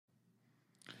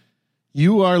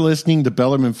You are listening to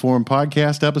Bellarmine Forum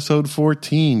Podcast, Episode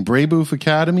 14, Brebeuf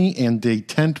Academy and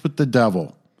Detente with the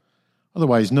Devil,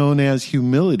 otherwise known as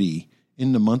Humility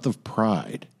in the Month of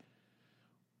Pride.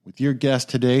 With your guest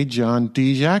today, John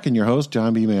Dijak, and your host,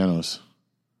 John B. Manos.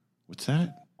 What's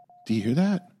that? Do you hear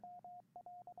that?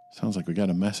 Sounds like we got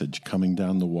a message coming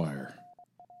down the wire.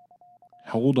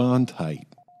 Hold on tight.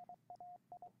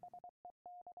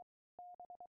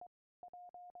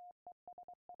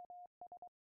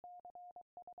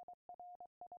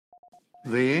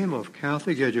 The aim of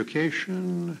Catholic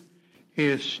education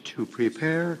is to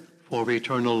prepare for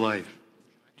eternal life.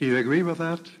 Do you agree with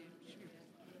that?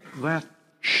 That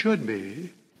should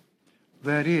be,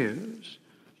 that is,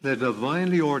 the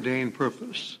divinely ordained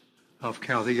purpose of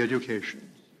Catholic education,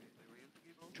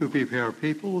 to prepare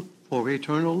people for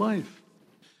eternal life.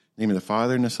 In the name of the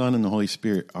Father, and the Son, and the Holy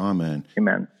Spirit. Amen.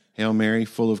 Amen. Hail Mary,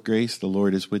 full of grace, the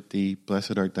Lord is with thee.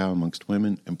 Blessed art thou amongst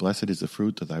women, and blessed is the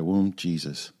fruit of thy womb,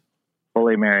 Jesus.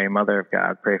 Holy Mary, Mother of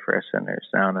God, pray for us sinners,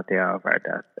 now and at the hour of our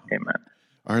death. Amen.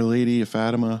 Our Lady of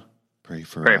Fatima, pray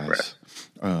for us.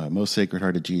 Most Sacred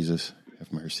Heart of Jesus,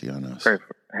 have mercy on us.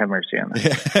 Have mercy on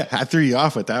us. I threw you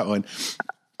off with that one.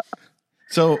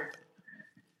 So,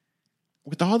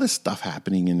 with all this stuff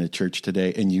happening in the church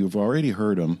today, and you've already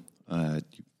heard them,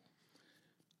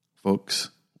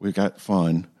 folks, we got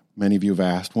fun. Many of you have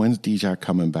asked, when's Dijak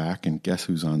coming back? And guess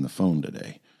who's on the phone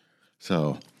today?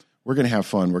 So, we're going to have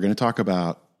fun. We're going to talk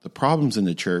about the problems in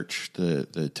the church,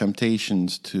 the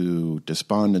temptations to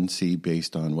despondency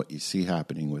based on what you see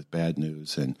happening with bad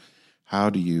news, and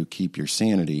how do you keep your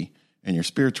sanity and your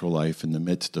spiritual life in the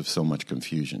midst of so much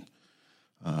confusion.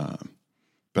 But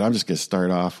I'm just going to start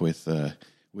off with a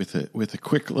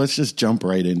quick. Let's just jump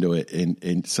right into it.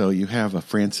 And so you have a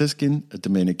Franciscan, a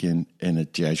Dominican, and a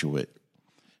Jesuit,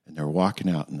 and they're walking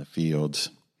out in the fields.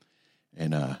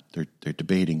 And they're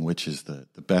debating which is the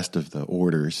best of the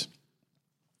orders.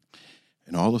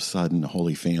 And all of a sudden, the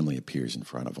Holy Family appears in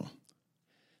front of them.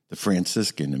 The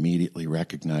Franciscan, immediately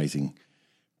recognizing,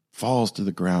 falls to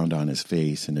the ground on his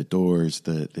face and adores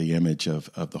the image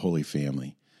of the Holy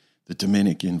Family. The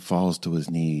Dominican falls to his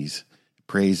knees,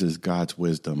 praises God's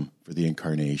wisdom for the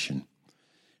incarnation.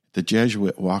 The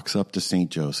Jesuit walks up to St.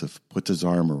 Joseph, puts his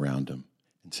arm around him,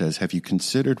 and says, "Have you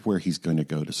considered where he's going to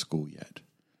go to school yet?"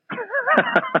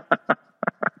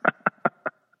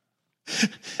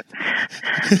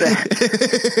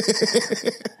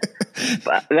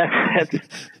 That's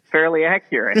fairly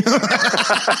accurate.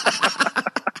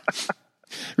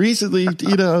 Recently,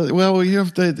 we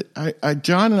have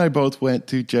John and I both went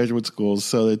to Jesuit schools,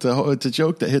 so it's a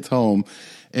joke that hits home.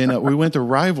 And we went to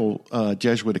rival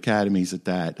Jesuit academies at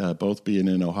that, both being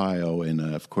in Ohio. And,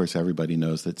 of course, everybody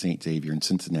knows that St. Xavier in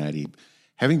Cincinnati,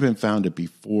 having been founded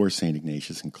before St.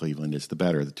 Ignatius in Cleveland, is the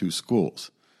better of the two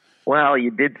schools. Well,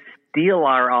 you did steal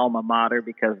our alma mater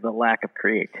because of the lack of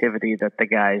creativity that the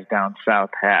guys down south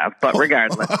have. But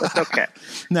regardless, it's okay.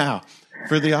 Now,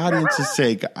 for the audience's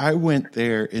sake, I went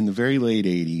there in the very late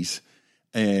 80s.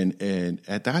 And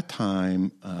at that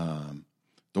time,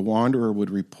 the Wanderer would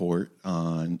report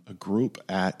on a group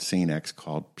at St. X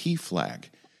called PFLAG.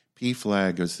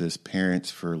 PFLAG was this Parents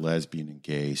for Lesbian and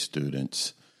Gay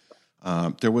Students.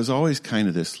 There was always kind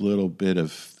of this little bit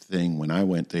of thing when I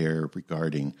went there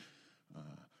regarding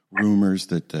rumors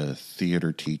that the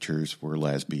theater teachers were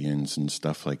lesbians and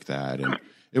stuff like that. And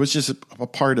it was just a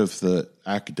part of the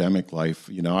academic life.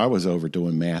 I was over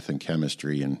doing math and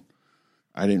chemistry, and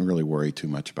I didn't really worry too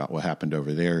much about what happened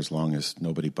over there as long as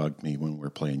nobody bugged me when we were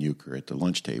playing euchre at the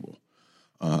lunch table.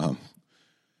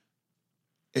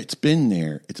 It's been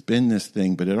there. It's been this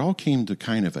thing, but it all came to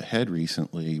kind of a head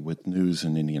recently with news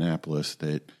in Indianapolis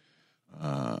that,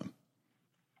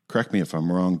 correct me if I'm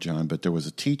wrong, John, but there was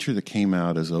a teacher that came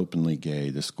out as openly gay.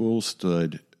 The school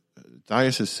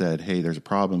diocese said, hey, there's a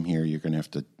problem here. You're going to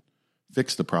have to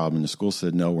fix the problem. And the school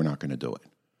said, no, we're not going to do it.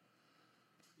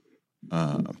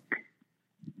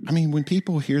 When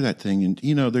people hear that thing, and,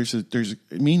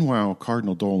 meanwhile,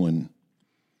 Cardinal Dolan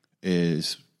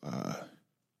is,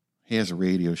 he has a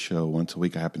radio show once a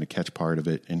week. I happen to catch part of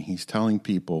it, and he's telling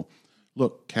people,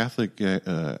 look, Catholic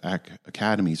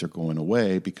academies are going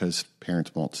away because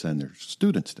parents won't send their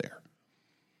students there.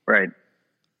 Right.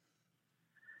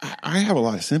 I have a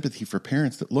lot of sympathy for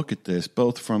parents that look at this,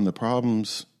 both from the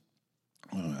problems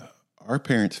our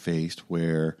parents faced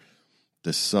where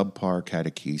the subpar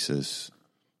catechesis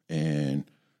and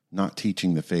not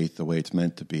teaching the faith the way it's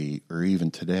meant to be, or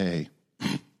even today,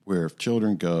 where if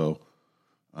children go,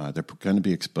 they're going to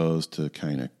be exposed to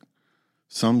kind of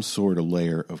some sort of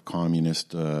layer of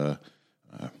communist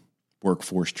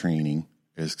workforce training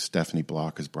as Stephanie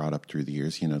Block has brought up through the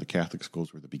years. The Catholic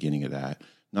schools were the beginning of that.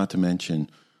 Not to mention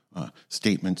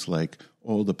statements like,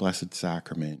 oh, the Blessed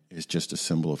Sacrament is just a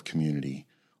symbol of community.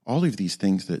 All of these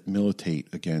things that militate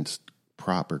against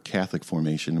proper Catholic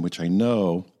formation, which I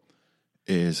know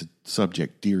is a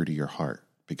subject dear to your heart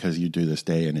because you do this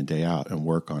day in and day out and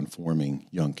work on forming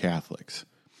young Catholics.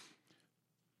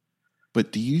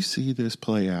 But do you see this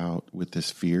play out with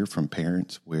this fear from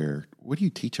parents where, what are you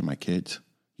teaching my kids?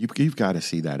 You've got to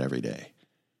see that every day.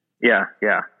 Yeah.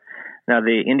 Now,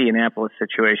 the Indianapolis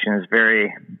situation is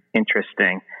very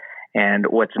interesting. And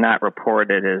what's not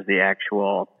reported is the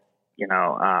actual,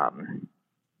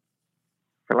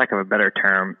 for lack of a better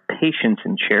term, patience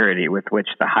and charity with which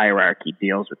the hierarchy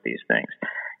deals with these things.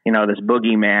 This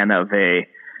boogeyman of a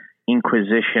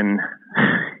Inquisition,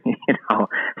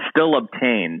 still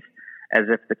obtains as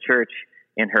if the church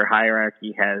in her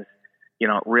hierarchy has,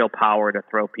 real power to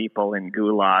throw people in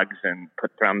gulags and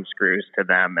put thumb screws to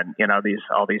them and, all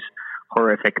these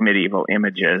horrific medieval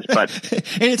images. But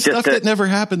and it's stuff that never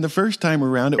happened the first time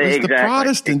around. It was the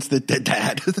Protestants that did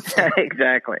that.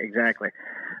 Exactly.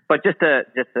 But just to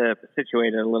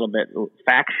situate it a little bit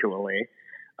factually,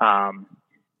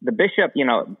 the bishop,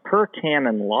 per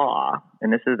canon law,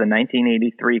 and this is the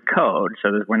 1983 code,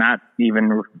 so that we're not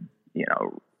even,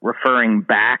 referring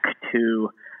back to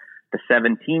the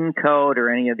 17 code or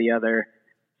any of the other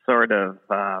sort of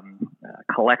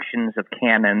collections of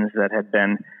canons that had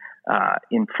been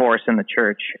in force in the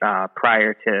church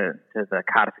prior to the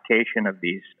codification of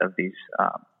these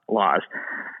laws.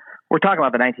 We're talking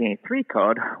about the 1983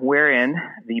 code, wherein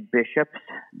the bishop's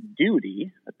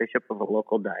duty, the bishop of a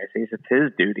local diocese, it's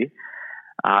his duty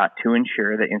to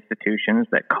ensure that institutions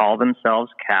that call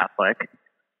themselves Catholic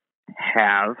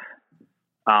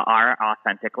are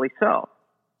authentically so.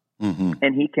 Mm-hmm.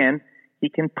 And he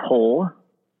can pull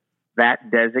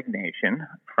that designation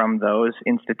from those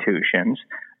institutions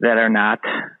that are not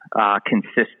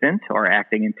consistent or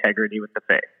acting integrity with the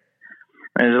faith.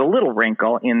 And there's a little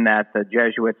wrinkle in that the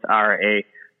Jesuits are a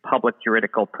public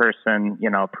juridical person,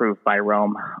 approved by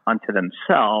Rome unto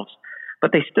themselves,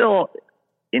 but they still,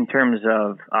 in terms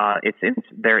of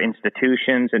their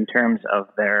institutions, in terms of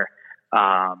their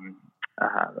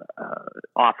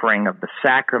offering of the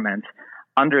sacrament,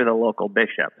 under the local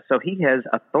bishop. So he has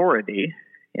authority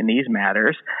in these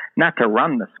matters, not to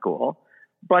run the school,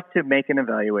 but to make an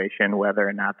evaluation whether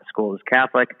or not the school is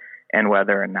Catholic and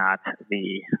whether or not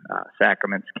the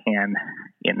sacraments can,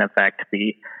 in effect,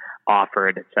 be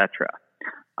offered, etc.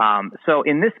 So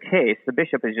in this case, the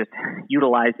bishop is just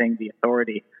utilizing the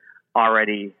authority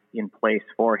already in place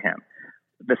for him.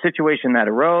 The situation that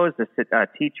arose, the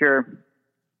teacher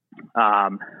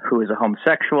who is a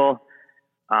homosexual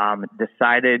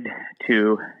decided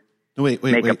to make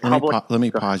a public... Let me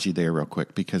pause you there real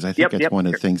quick, because I think that's one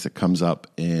of the things that comes up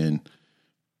in,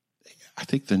 I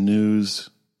think, the news.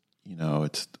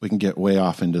 We can get way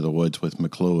off into the woods with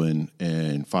McLuhan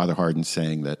and Father Hardin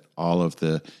saying that all of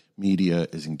the media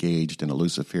is engaged in a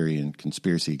Luciferian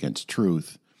conspiracy against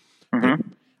truth. Mm-hmm.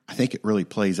 I think it really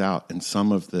plays out in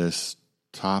some of this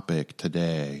topic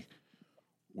today,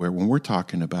 where when we're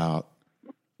talking about,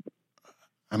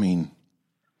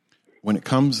 when it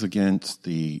comes against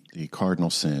the cardinal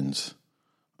sins,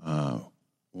 when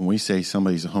we say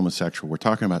somebody's a homosexual, we're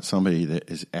talking about somebody that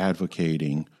is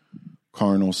advocating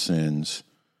carnal sins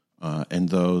and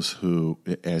those who,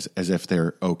 as if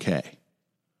they're okay.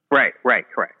 Right,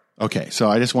 correct. Okay, so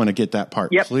I just want to get that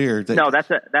part clear. No, that's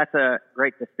a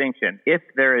great distinction. If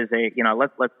there is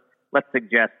let's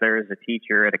suggest there is a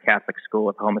teacher at a Catholic school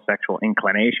with homosexual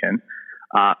inclination,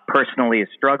 personally is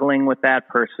struggling with that,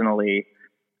 personally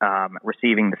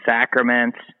receiving the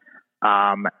sacraments,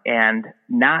 and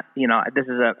not, this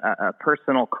is a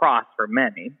personal cross for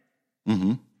many,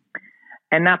 mm-hmm.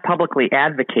 and not publicly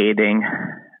advocating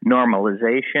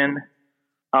normalization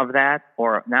of that,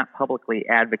 or not publicly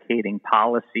advocating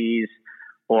policies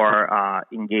or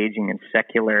engaging in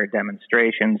secular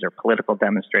demonstrations or political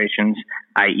demonstrations,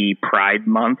 i.e. Pride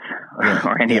Month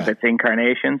or any of its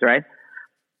incarnations, right?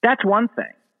 That's one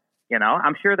thing.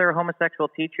 I'm sure there are homosexual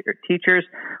teachers,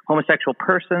 homosexual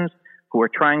persons who are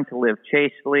trying to live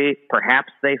chastely.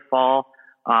 Perhaps they fall,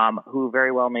 who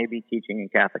very well may be teaching in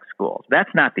Catholic schools.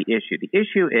 That's not the issue. The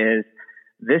issue is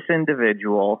this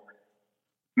individual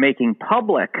making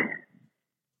public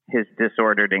his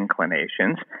disordered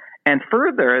inclinations, and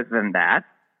further than that,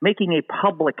 making a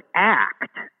public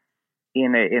act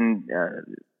in a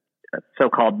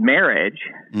so-called marriage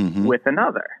mm-hmm. with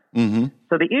another. Mm-hmm.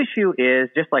 So the issue is,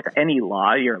 just like any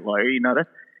law, you're a lawyer, you know this,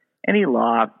 any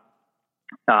law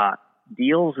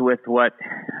deals with what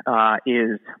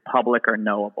is public or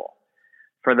knowable.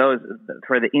 for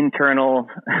the internal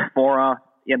fora,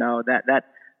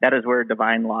 that is where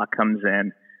divine law comes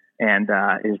in and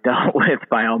is dealt with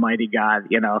by Almighty God,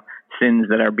 sins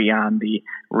that are beyond the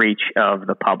reach of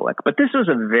the public. But this was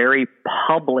a very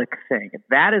public thing.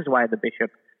 That is why the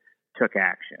bishop took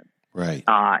action. Right.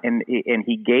 And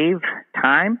he gave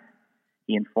time.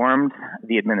 He informed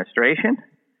the administration.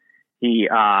 He,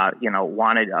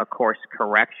 wanted a course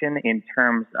correction in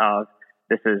terms of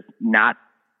this is not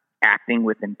acting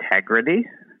with integrity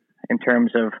in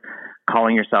terms of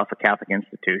calling yourself a Catholic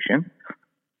institution.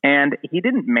 And he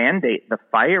didn't mandate the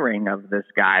firing of this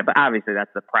guy, but obviously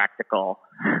that's the practical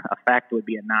effect would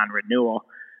be a non-renewal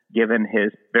given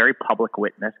his very public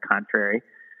witness contrary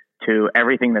to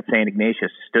everything that St.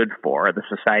 Ignatius stood for, the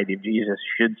Society of Jesus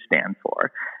should stand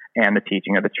for, and the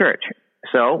teaching of the church.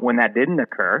 So when that didn't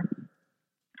occur,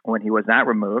 when he was not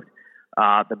removed,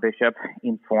 the bishop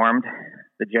informed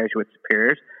the Jesuit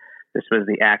superiors this was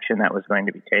the action that was going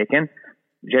to be taken.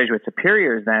 Jesuit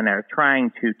superiors then are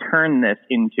trying to turn this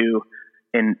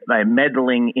by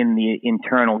meddling in the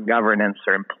internal governance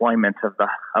or employment of the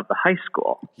high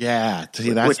school. Yeah,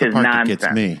 see, that's the part that gets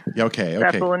me. Okay.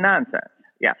 That's absolute nonsense.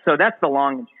 Yeah, so that's the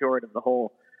long and short of the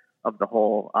whole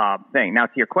thing. Now,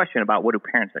 to your question about what do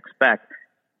parents expect,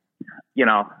 in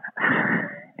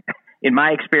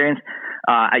my experience,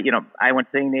 I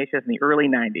went to St. Ignatius in the early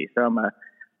 '90s, so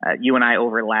you and I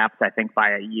overlapped, I think,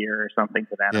 by a year or something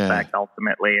to that effect,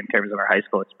 ultimately, in terms of our high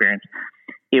school experience.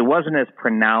 It wasn't as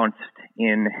pronounced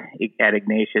at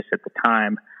Ignatius at the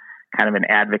time, kind of an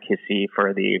advocacy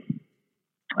for the,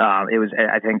 it was,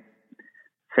 I think,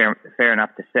 fair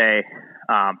enough to say,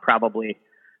 probably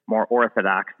more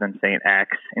orthodox than St.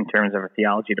 X in terms of a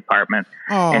theology department.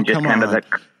 Oh, and just kind of the...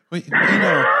 Wait,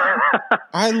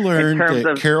 I learned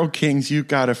that Carole King's "You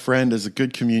Got a Friend" is a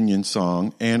good communion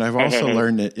song, and I've also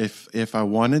learned that if I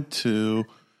wanted to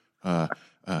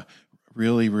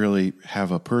really, really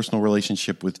have a personal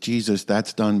relationship with Jesus,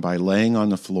 that's done by laying on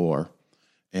the floor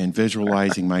and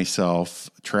visualizing myself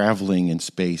traveling in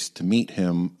space to meet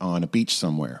him on a beach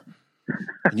somewhere.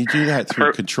 And you do that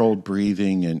through controlled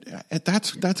breathing, and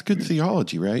that's good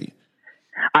theology, right?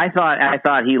 I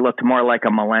thought he looked more like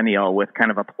a millennial with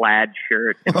kind of a plaid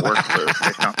shirt and work boots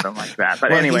or something like that.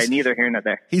 But anyway, neither here nor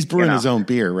there. He's brewing his own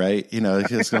beer, right?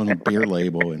 His own beer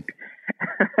label. And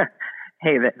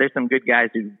hey, there's some good guys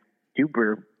who do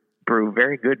brew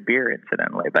very good beer,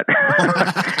 incidentally. But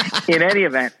in any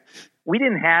event, we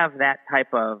didn't have that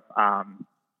type of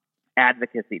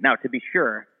advocacy. Now, to be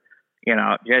sure,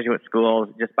 Jesuit schools,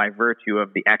 just by virtue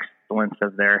of the excellence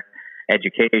of their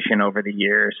education over the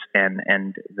years and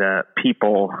the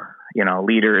people,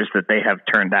 leaders that they have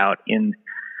turned out in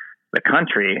the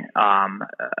country.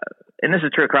 And this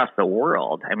is true across the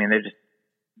world. I mean, they're just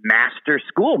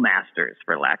school masters,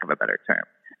 for lack of a better term.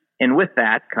 And with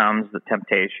that comes the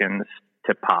temptations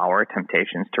to power,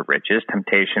 temptations to riches,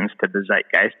 temptations to the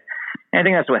zeitgeist. And I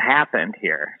think that's what happened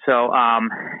here. So,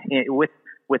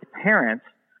 with parents,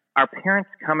 are parents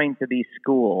coming to these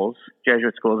schools,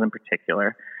 Jesuit schools in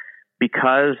particular,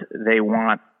 because they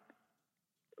want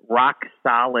rock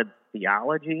solid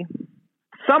theology?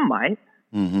 Some might.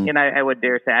 Mm-hmm. And I would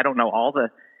dare say I don't know all the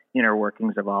inner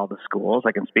workings of all the schools.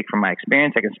 I can speak from my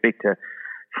experience. I can speak to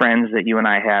friends that you and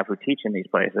I have who teach in these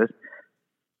places.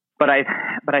 But I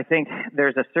think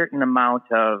there's a certain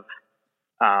amount of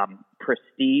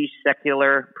prestige,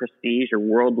 secular prestige or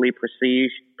worldly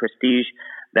prestige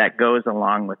that goes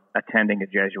along with attending a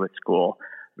Jesuit school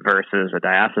versus a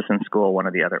diocesan school, one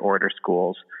of the other order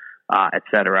schools, et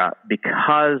cetera,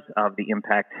 because of the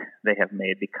impact they have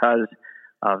made, because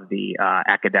of the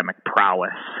academic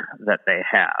prowess that they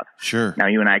have. Sure. Now,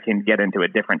 you and I can get into a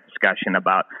different discussion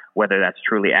about whether that's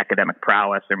truly academic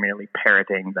prowess or merely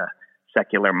parroting the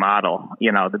secular model,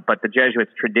 but the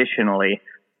Jesuits traditionally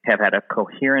have had a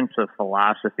coherence of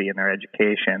philosophy in their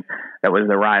education that was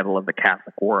the rival of the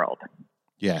Catholic world.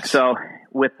 Yes. So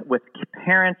with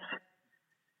parents,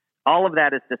 all of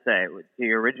that is to say, to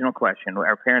your original question,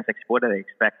 are parents, what are they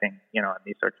expecting, in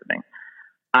these sorts of things?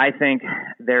 I think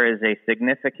there is a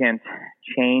significant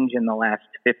change in the last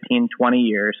 15, 20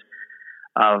 years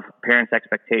of parents'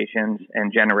 expectations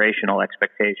and generational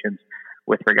expectations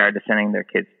with regard to sending their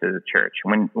kids to the church.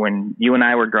 When you and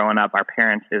I were growing up, our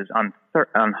parents, it was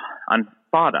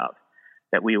unthought of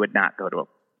that we would not go to a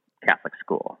Catholic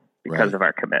school because of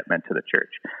our commitment to the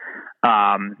church.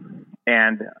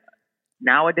 And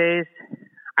nowadays,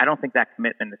 I don't think that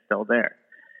commitment is still there.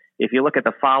 If you look at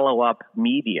the follow-up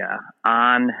media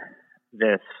on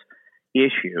this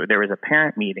issue, there was a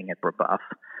parent meeting at Brebeuf,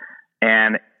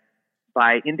 and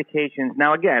by indications,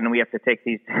 now again, we have to take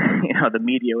these, the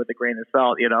media with a grain of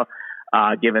salt,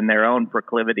 given their own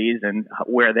proclivities and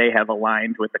where they have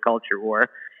aligned with the culture war.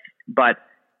 But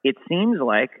it seems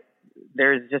like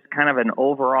there's just kind of an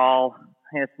overall,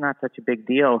 hey, it's not such a big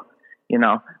deal.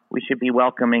 We should be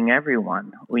welcoming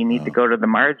everyone. We need to go to the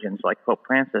margins, like Pope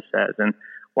Francis says. And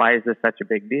why is this such a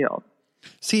big deal?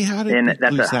 See, how did and we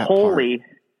that's lose a that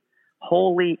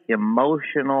wholly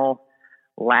emotional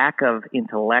lack of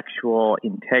intellectual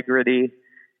integrity.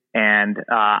 And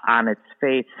on its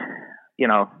face,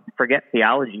 forget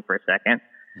theology for a second.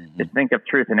 Mm-hmm. Just think of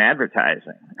truth in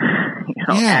advertising,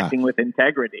 acting with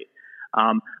integrity.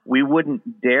 We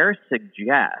wouldn't dare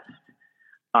suggest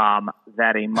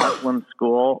that a Muslim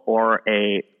school or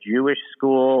a Jewish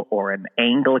school or an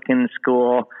Anglican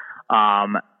school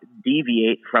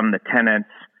deviate from the tenets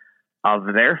of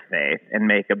their faith and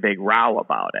make a big row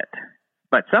about it.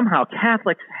 But somehow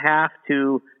Catholics have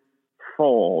to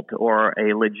fold or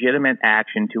a legitimate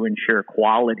action to ensure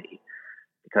quality,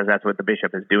 because that's what the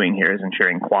bishop is doing here, is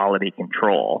ensuring quality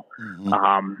control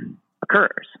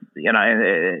occurs.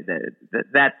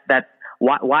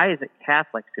 Why is it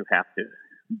Catholics who have to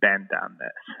bend on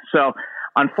this? So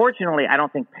unfortunately, I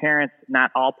don't think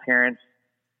not all parents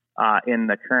in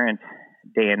the current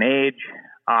day and age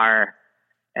are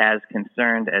as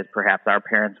concerned as perhaps our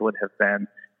parents would have been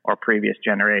or previous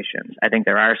generations. I think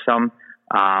there are some.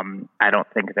 I don't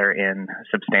think they're in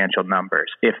substantial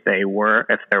numbers. If there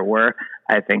were,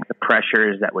 I think the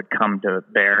pressures that would come to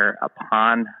bear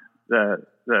upon the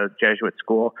Jesuit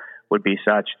school would be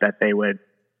such that they would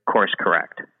course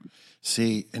correct.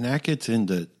 See, and that gets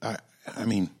into, I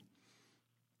mean,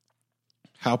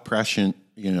 how prescient,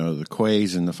 the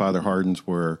Quays and the Father Hardens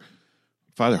were.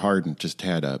 Father Hardin just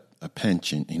had a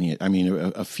penchant, and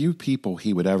a few people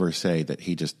he would ever say that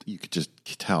you could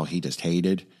just tell he just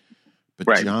hated. But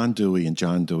right. John Dewey and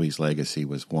John Dewey's legacy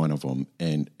was one of them.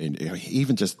 And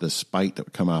even just the spite that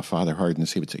would come out of Father Hardin,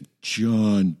 he would say,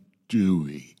 John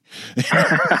Dewey.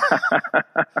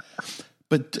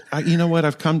 But you know what?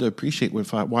 I've come to appreciate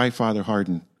why Father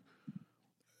Hardin.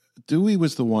 Dewey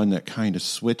was the one that kind of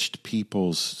switched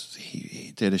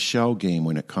he did a shell game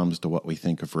when it comes to what we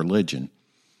think of religion.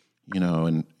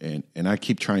 And I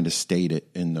keep trying to state it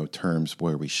in the terms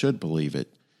where we should believe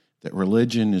it, that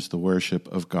religion is the worship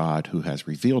of God who has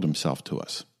revealed himself to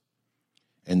us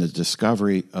and the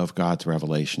discovery of God's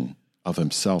revelation of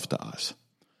himself to us.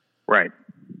 Right.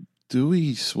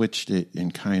 Dewey switched it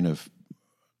in kind of,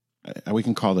 we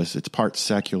can call this, it's part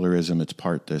secularism, it's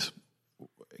part this,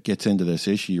 it gets into this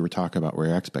issue you were talking about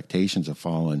where expectations have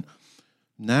fallen.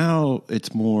 Now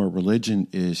it's more religion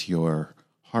is your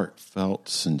heartfelt,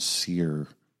 sincere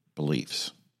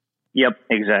beliefs. Yep,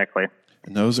 exactly.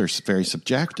 And those are very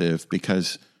subjective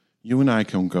because you and I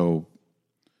can go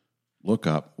look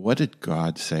up, what did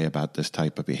God say about this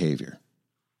type of behavior?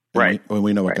 And right.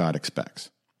 We know what God expects.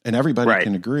 And everybody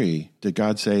can agree, did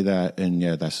God say that? And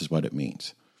yeah, this is what it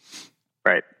means.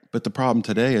 Right. But the problem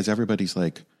today is everybody's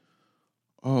like,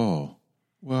 oh,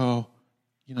 well,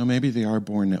 maybe they are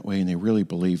born that way and they really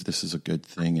believe this is a good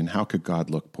thing. And how could God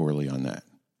look poorly on that?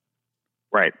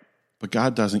 Right. But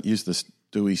God doesn't use this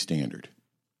Dewey standard.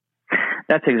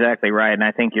 That's exactly right. And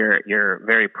I think you're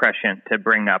very prescient to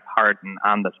bring up Hardin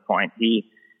on this point. He,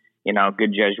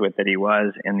 good Jesuit that he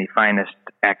was in the finest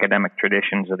academic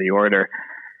traditions of the order,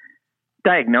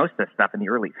 diagnosed this stuff in the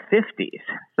early 50s.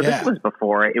 So this was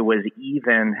before it was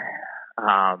even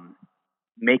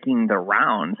making the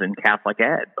rounds in Catholic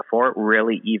ed, before it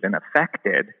really even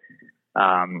affected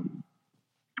some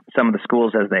of the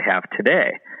schools as they have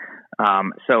today.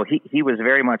 So he was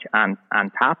very much on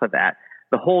top of that.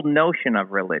 The whole notion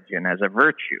of religion as a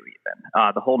virtue,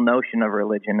 even the whole notion of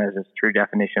religion as its true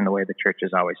definition, the way the church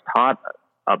has always taught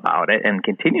about it and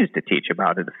continues to teach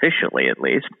about it officially, at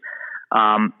least,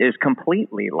 is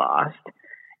completely lost.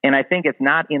 And I think it's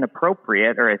not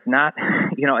inappropriate, or it's not,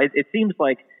 it seems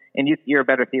like, and you're a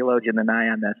better theologian than I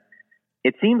on this,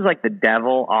 it seems like the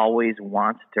devil always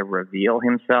wants to reveal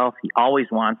himself. He always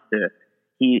wants to,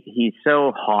 he's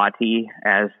so haughty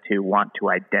as to want to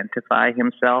identify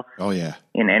himself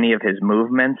in any of his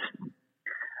movements.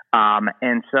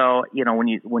 And so, when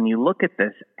you look at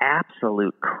this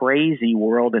absolute crazy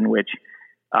world in which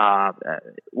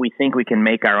we think we can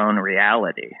make our own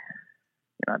reality,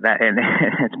 that, and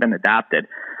it's been adopted.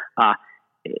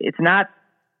 It's not,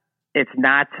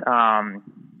 I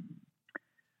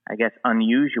guess,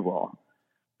 unusual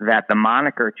that the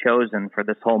moniker chosen for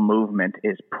this whole movement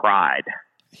is pride.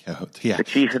 Yeah. The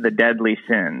chief of the deadly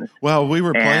sins. Well, we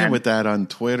were playing with that on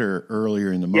Twitter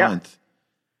earlier in the month.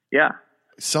 Yeah.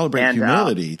 Celebrate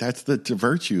humility. That's the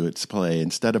virtue it's play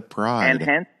instead of pride.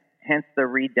 And hence the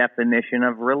redefinition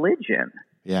of religion.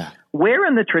 Yeah. Where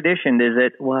in the tradition is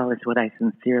it, well, it's what I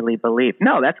sincerely believe?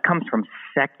 No, that comes from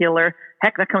secular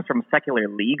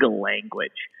legal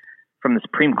language, from the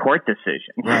Supreme Court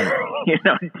decision. Right.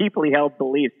 Deeply held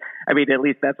beliefs. I mean, at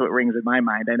least that's what rings in my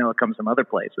mind. I know it comes from other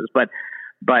places, but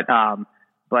the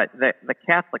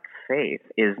Catholic faith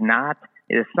is not.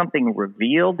 It is something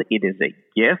revealed. It is a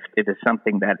gift. It is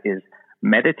something that is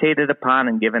meditated upon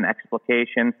and given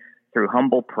explication through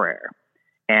humble prayer.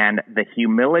 And the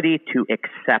humility to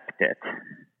accept it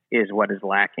is what is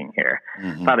lacking here.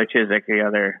 Mm-hmm. Father Chiswick, the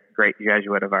other great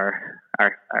Jesuit of our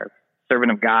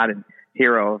servant of God and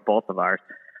hero of both of ours,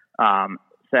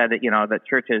 said that, that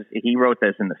churches, he wrote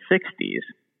this in the 60s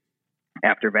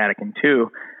after Vatican II,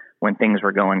 when things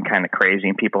were going kind of crazy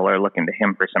and people are looking to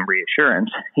him for some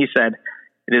reassurance. He said,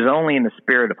 it is only in the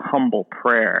spirit of humble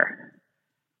prayer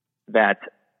that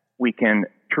we can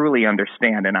truly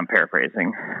understand, and I'm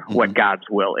paraphrasing, what God's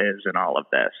will is in all of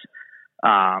this.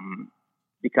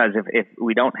 Because if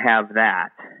we don't have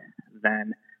that,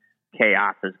 then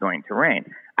chaos is going to reign.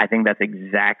 I think that's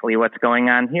exactly what's going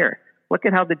on here. Look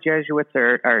at how the Jesuits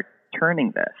are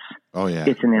turning this. Oh yeah,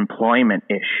 it's an employment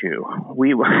issue.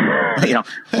 We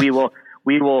will,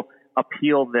 we will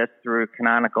appeal this through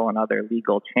canonical and other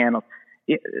legal channels.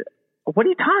 What are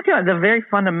you talking about? The very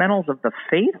fundamentals of the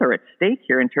faith are at stake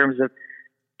here in terms of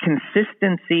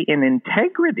consistency and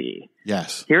integrity.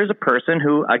 Yes. Here's a person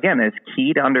who, again, is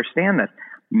key to understand this,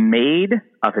 made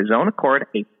of his own accord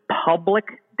a public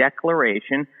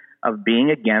declaration of being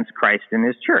against Christ and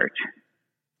his church.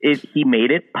 He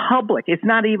made it public. It's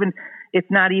not even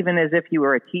as if he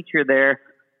were a teacher there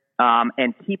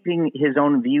and keeping his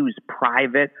own views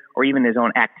private or even his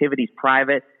own activities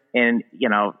private and,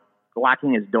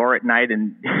 locking his door at night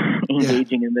and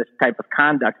engaging in this type of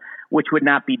conduct, which would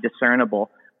not be discernible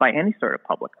by any sort of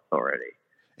public authority.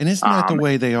 And isn't that the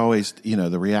way they always,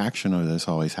 the reaction of this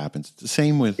always happens? It's the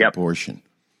same with abortion.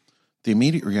 The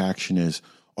immediate reaction is,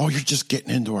 oh, you're just getting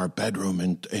into our bedroom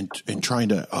and trying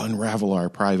to unravel our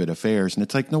private affairs. And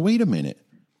it's like, no, wait a minute.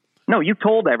 No, you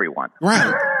told everyone.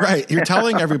 Right. You're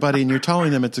telling everybody and you're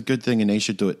telling them it's a good thing and they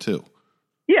should do it too.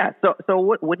 Yeah. So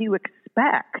what do you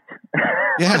expect?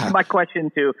 Yeah. That's my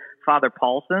question to Father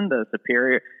Paulson, the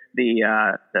superior,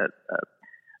 the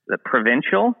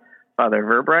provincial, Father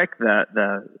Verbeek,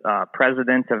 the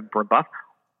president of Brebeuf.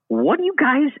 What do you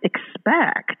guys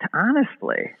expect,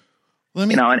 honestly? To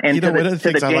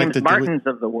the James Martins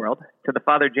of the world, to the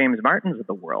Father James Martins of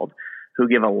the world, who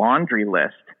give a laundry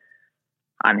list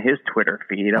on his Twitter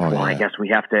feed of, I guess we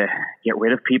have to get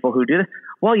rid of people who do this.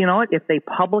 Well, you know what? If they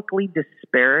publicly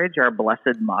disparage our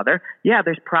Blessed Mother,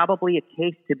 there's probably a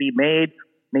case to be made.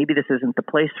 Maybe this isn't the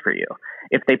place for you.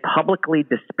 If they publicly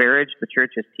disparage the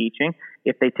church's teaching,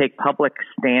 if they take public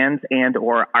stands and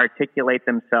or articulate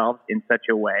themselves in such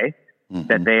a way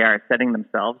that they are setting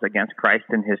themselves against Christ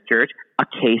and his church, a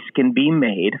case can be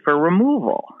made for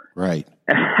removal. Right.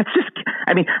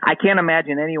 I can't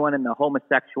imagine anyone in the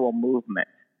homosexual movement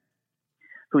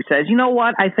who says, you know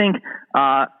what, I think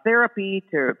therapy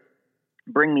to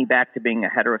bring me back to being a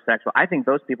heterosexual, I think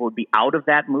those people would be out of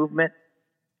that movement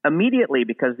immediately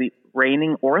because the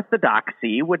reigning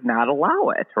orthodoxy would not allow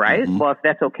it, right? Well, if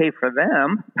that's okay for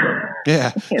them.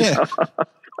 Yeah.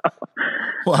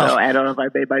 Wow. So I don't know if I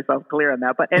made myself clear on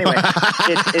that, but anyway,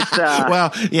 it's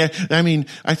well, yeah. I mean,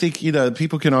 I think,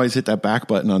 people can always hit that back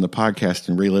button on the podcast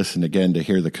and re-listen again to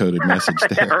hear the coded message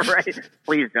there. Right.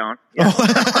 Please don't. Yeah.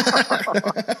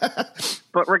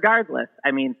 But regardless,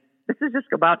 this is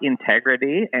just about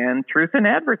integrity and truth in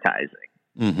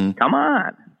advertising. Come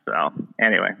on. So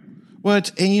anyway. Well,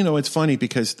 it's funny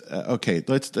because,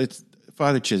 let's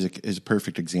Father Chiswick is a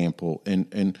perfect example.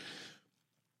 And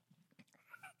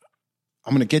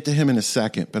I'm going to get to him in a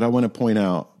second, but I want to point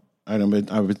out, I've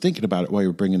been thinking about it while you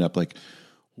were bringing up, like,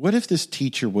 what if this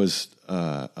teacher was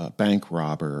a bank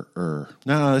robber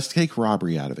let's take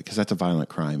robbery out of it because that's a violent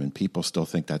crime and people still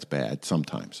think that's bad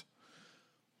sometimes.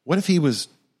 What if he was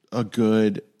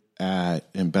good at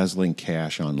embezzling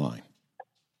cash online?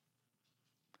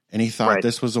 And he thought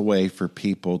this was a way for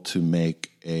people to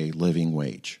make a living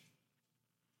wage.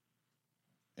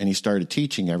 And he started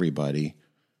teaching everybody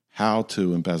how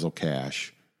to embezzle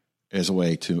cash as a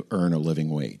way to earn a living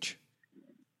wage.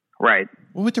 Right.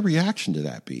 What would the reaction to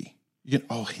that be?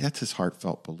 That's his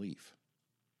heartfelt belief.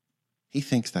 He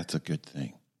thinks that's a good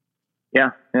thing.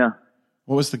 Yeah, yeah.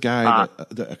 What was the guy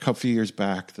a couple of years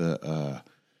back, the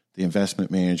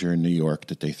investment manager in New York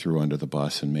that they threw under the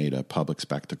bus and made a public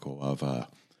spectacle of?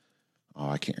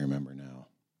 I can't remember now.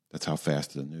 That's how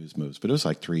fast the news moves. But it was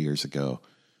like 3 years ago,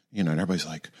 and everybody's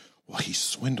like, well, he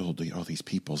swindled all these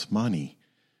people's money.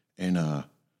 And,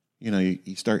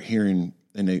 you start hearing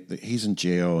he's in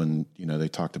jail, and they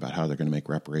talked about how they're going to make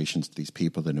reparations to these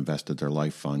people that invested their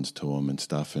life funds to him and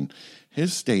stuff. And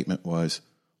his statement was,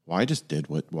 "Well, I just did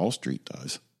what Wall Street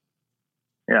does."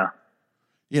 Yeah.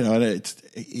 And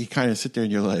you kind of sit there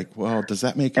and you're like, well, does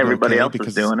that make it everybody okay? else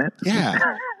is doing it?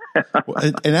 Yeah.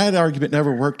 And that argument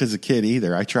never worked as a kid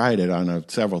either. I tried it on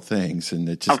several things, and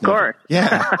it just of course.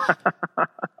 Yeah.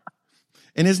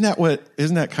 And isn't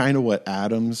that kind of what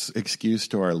Adam's excuse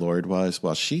to our Lord was?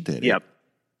 Well, she did it.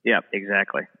 Yep.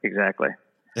 Exactly.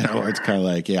 It's kind of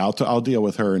like, yeah, I'll deal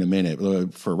with her in a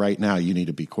minute. For right now, you need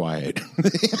to be quiet.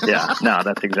 Yeah. No,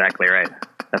 that's exactly right.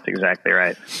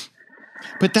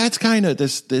 But that's kind of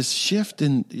this shift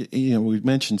in, we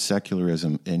mentioned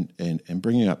secularism and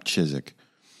bringing up Chiswick.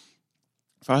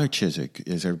 Father Chiswick,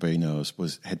 as everybody knows,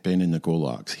 had been in the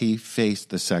gulags. He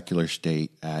faced the secular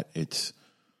state at its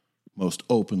most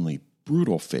openly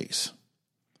brutal face.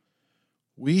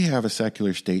 We have a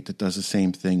secular state that does the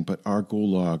same thing, but our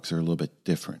gulags are a little bit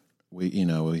different. We've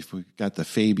got the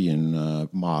Fabian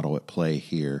model at play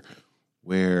here,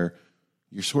 where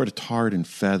you're sort of tarred and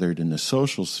feathered in the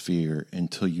social sphere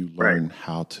until you learn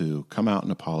how to come out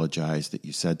and apologize that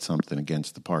you said something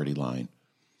against the party line.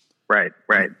 Right.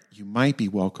 You might be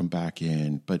welcome back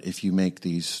in, but if you make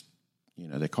these,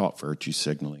 they call it virtue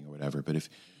signaling or whatever, but if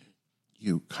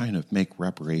you kind of make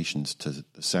reparations to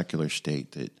the secular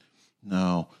state that,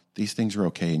 no, these things are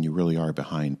okay and you really are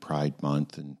behind Pride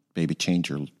Month, and maybe change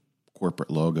your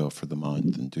corporate logo for the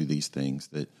month and do these things,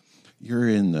 that you're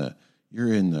in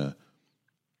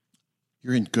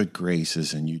good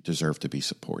graces and you deserve to be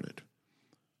supported.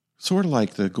 Sort of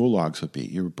like the gulags would be.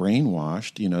 You're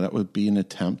brainwashed. That would be an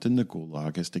attempt in the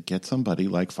gulag, is to get somebody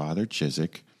like Father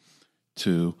Chiswick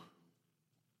to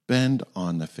bend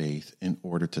on the faith in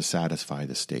order to satisfy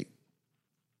the state.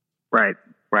 Right.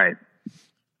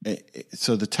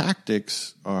 So the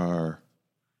tactics are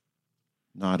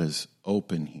not as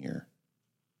open here,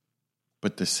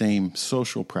 but the same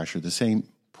social pressure, the same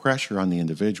pressure on the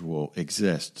individual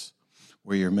exists,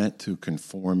 where you're meant to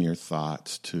conform your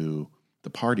thoughts to the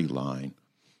party line.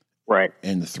 Right.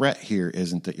 And the threat here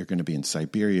isn't that you're going to be in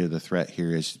Siberia. The threat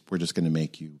here is we're just going to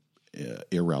make you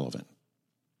irrelevant.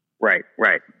 Right.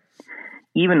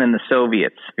 Even in the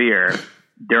Soviet sphere,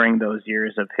 during those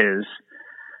years of his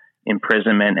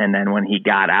imprisonment, and then when he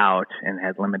got out and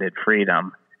had limited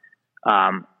freedom,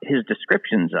 his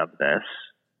descriptions of this,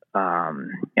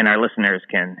 and our listeners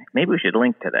maybe we should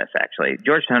link to this, actually.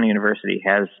 Georgetown University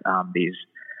has these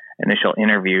initial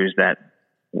interviews that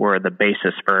were the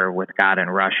basis for With God in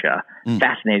Russia.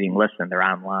 Fascinating listen. They're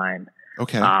online.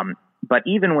 Okay. But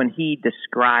even when he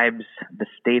describes the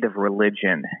state of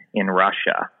religion in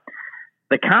Russia,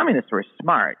 the communists were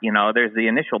smart. There's the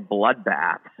initial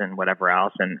bloodbaths and whatever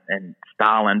else, and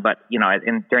Stalin. But,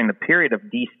 during the period of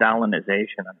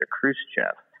de-Stalinization under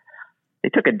Khrushchev, they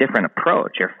took a different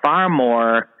approach. You're far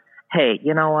more, hey,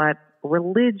 you know what?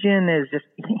 Religion is just,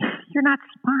 you're not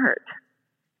smart.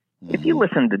 If you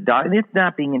listen to it's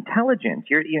not being intelligent.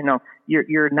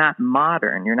 You're not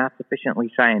modern. You're not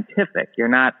sufficiently scientific. You're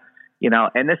not,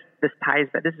 and this ties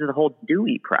back. This is the whole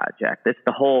Dewey project. This is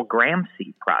the whole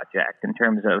Gramsci project in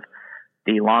terms of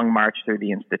the long march through the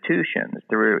institutions,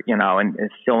 and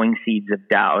sowing seeds of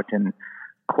doubt and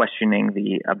questioning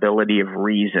the ability of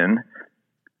reason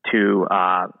to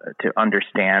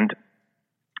understand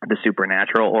the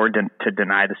supernatural, or to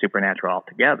deny the supernatural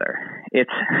altogether. It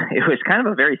was kind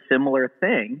of a very similar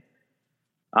thing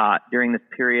during this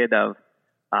period of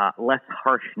less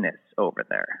harshness over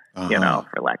there,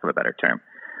 for lack of a better term.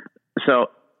 So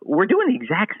we're doing the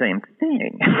exact same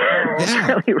thing. It's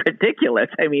really ridiculous.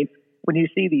 I mean, when you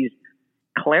see these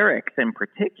clerics in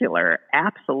particular,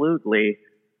 absolutely,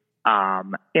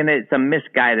 and it's a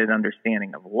misguided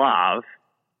understanding of love.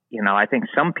 I think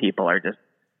some people are just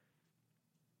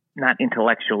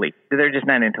they're just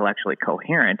not intellectually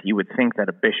coherent. You would think that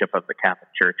a bishop of the Catholic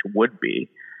Church would be,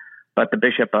 but the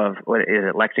bishop of, what is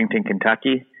it, Lexington,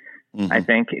 Kentucky, I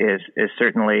think is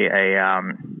certainly I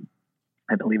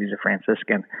believe he's a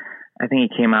Franciscan. I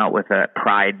think he came out with a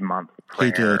Pride Month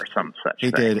prayer or some such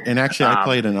thing. He did. And actually, I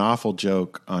played an awful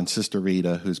joke on Sister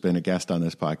Rita, who's been a guest on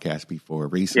this podcast before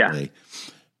recently,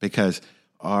 because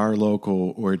our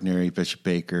local ordinary Bishop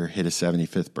Baker hit his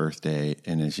 75th birthday,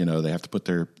 and as you know, they have to put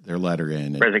their letter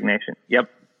in. Resignation. Yep.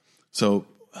 So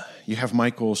you have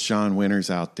Michael Sean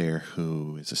Winters out there,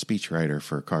 who is a speechwriter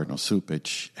for Cardinal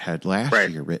Supich, had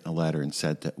last year written a letter and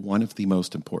said that one of the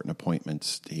most important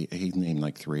appointments, he named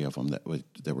like 3 of them that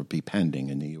would be pending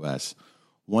in the U.S.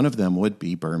 One of them would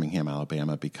be Birmingham,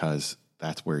 Alabama, because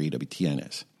that's where EWTN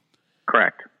is.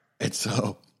 Correct. And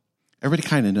so everybody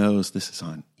kind of knows this is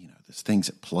on, There's things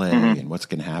at play and what's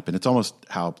going to happen. It's almost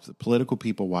how the political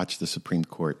people watch the Supreme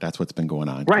Court. That's what's been going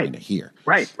on kind of here.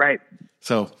 Right.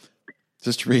 So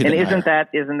just read and it.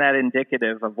 Isn't that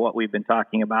indicative of what we've been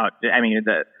talking about? I mean,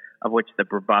 of which the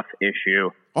Brebeuf issue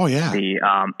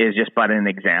is just but an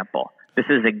example. This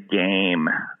is a game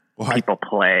people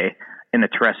play in the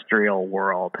terrestrial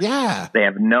world. Yeah. They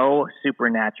have no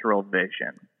supernatural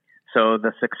vision. So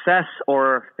the success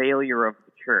or failure of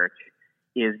the church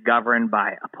is governed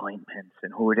by appointments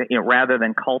and rather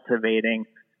than cultivating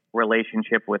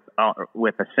relationship with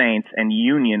the saints and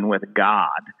union with God.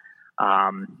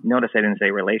 Notice I didn't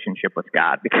say relationship with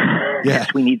God because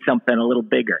we need something a little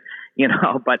bigger,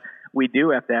 but we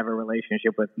do have to have a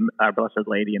relationship with our Blessed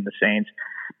Lady and the saints.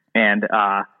 And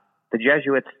the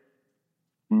Jesuits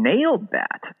nailed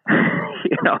that.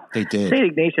 They did. St.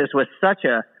 Ignatius was such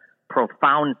a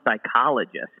profound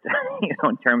psychologist,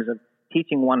 in terms of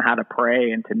teaching one how to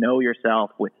pray and to know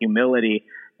yourself with humility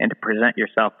and to present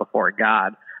yourself before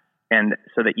God, and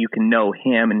so that you can know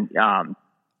Him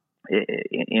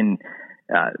and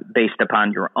based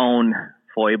upon your own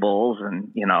foibles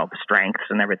and strengths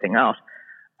and everything else,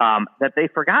 that they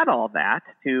forgot all that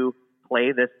to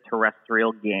play this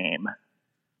terrestrial game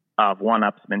of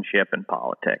one-upsmanship in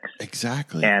politics.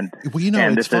 Exactly. And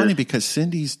it's funny because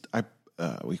Cindy's.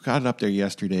 We got it up there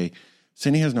yesterday.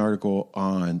 Cindy has an article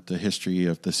on the history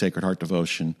of the Sacred Heart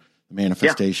devotion, the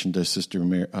manifestation to Sister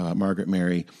Margaret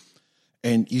Mary,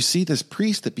 and you see this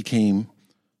priest that became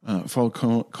Father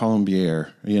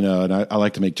Colombier, and I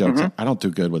like to make jokes. I don't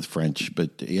do good with French,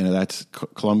 but that's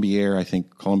Colombier. I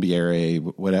think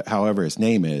Colombiere, however his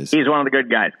name is. He's one of the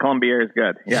good guys. Colombier is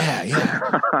good.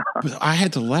 Yeah. But I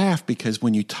had to laugh because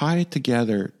when you tie it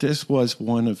together, this was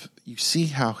you see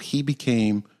how he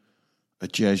became a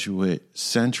Jesuit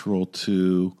central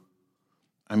to.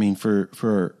 I mean,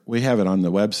 we have it on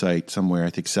the website somewhere, I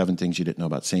think 7 things you didn't know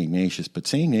about St. Ignatius, but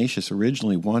St. Ignatius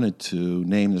originally wanted to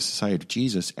name the Society of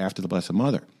Jesus after the Blessed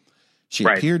Mother. She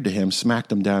appeared to him,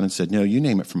 smacked him down and said, no, you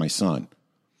name it for my son.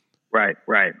 Right.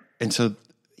 And so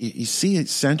you see it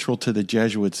central to the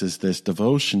Jesuits is this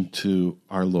devotion to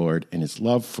our Lord and his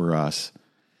love for us.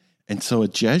 And so a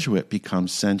Jesuit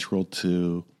becomes central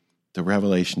to the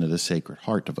revelation of the Sacred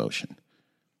Heart devotion.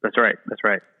 That's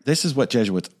right. This is what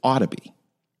Jesuits ought to be.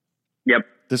 Yep.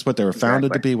 This is what they were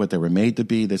founded to be, what they were made to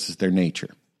be. This is their nature.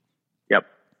 Yep.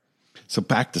 So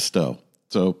back to Stowe.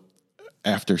 So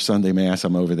after Sunday Mass,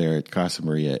 I'm over there at Casa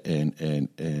Maria,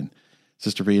 and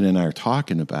Sister Rita and I are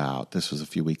talking about, this was a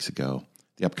few weeks ago,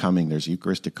 there's a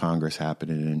Eucharistic Congress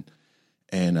happening,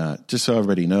 and just so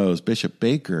everybody knows, Bishop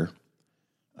Baker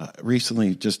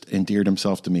recently just endeared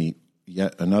himself to me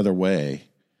yet another way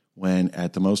when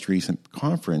at the most recent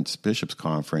conference, Bishop's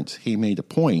Conference, he made a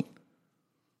point.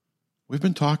 We've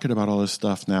been talking about all this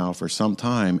stuff now for some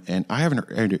time, and I haven't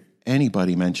heard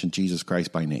anybody mention Jesus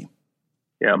Christ by name.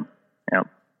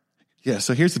 Yeah,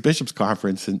 so here's the Bishop's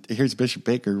Conference, and here's Bishop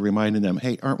Baker reminding them,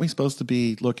 hey, aren't we supposed to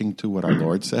be looking to what our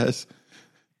Lord says?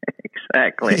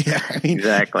 Exactly.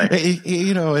 Exactly.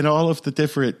 And all of the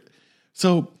different...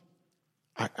 So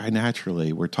I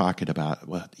naturally, we're talking about,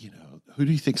 who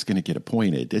do you think is going to get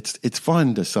appointed? It's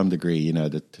fun to some degree,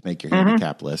 to make your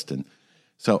handicap list. And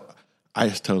so... I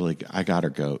got her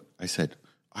goat. I said,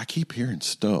 I keep hearing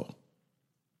Stowe.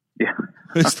 Yeah.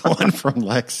 It's the one from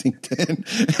Lexington.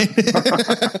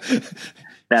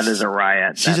 That is a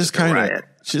riot. She just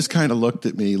kind of looked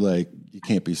at me like, you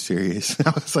can't be serious.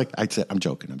 I said, I'm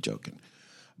joking.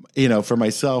 For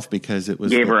myself, because it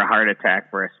was. Gave her a heart attack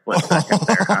for a split second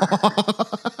there,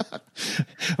 huh?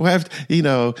 Well,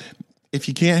 if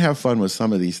you can't have fun with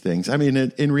some of these things, I mean,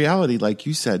 in reality, like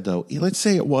you said, though, let's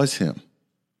say it was him.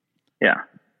 Yeah.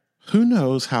 Who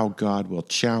knows how God will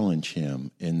challenge him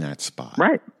in that spot?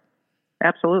 Right.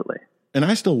 Absolutely. And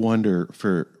I still wonder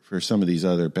for some of these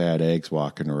other bad eggs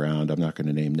walking around. I'm not going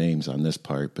to name names on this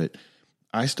part, but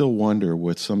I still wonder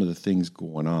with some of the things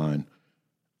going on.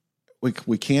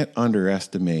 We can't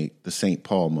underestimate the St.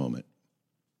 Paul moment.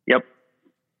 Yep.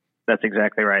 That's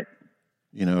exactly right.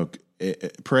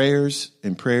 Prayers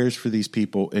for these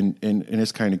people. And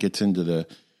this kind of gets into the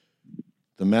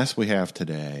mess we have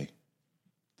today.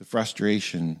 The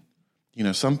frustration,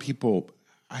 some people,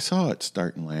 I saw it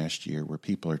starting last year where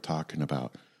people are talking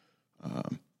about,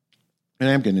 and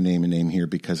I'm going to name a name here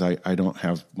because I don't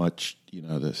have much,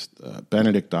 this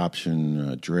Benedict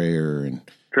option, Dreyer.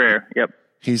 Yep.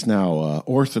 He's now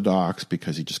Orthodox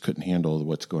because he just couldn't handle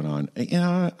what's going on.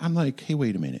 I'm like, hey,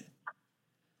 wait a minute.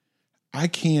 I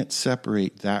can't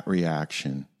separate that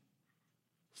reaction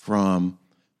from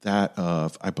that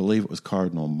of, I believe it was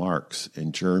Cardinal Marx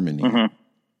in Germany,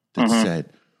 that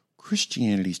said,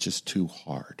 Christianity is just too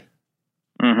hard.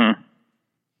 Mm-hmm.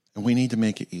 And we need to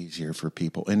make it easier for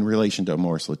people in relation to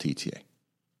Amoris Laetitia.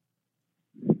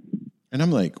 And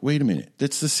I'm like, wait a minute.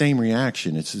 That's the same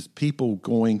reaction. It's just people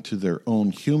going to their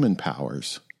own human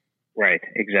powers. Right,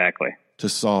 exactly. To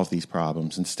solve these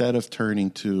problems instead of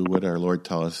turning to what our Lord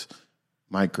tells us,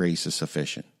 my grace is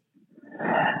sufficient.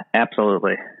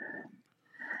 Absolutely.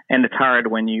 And it's hard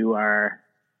when you are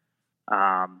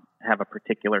have a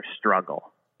particular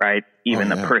struggle, right? Even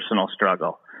the personal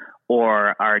struggle,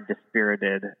 or are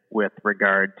dispirited with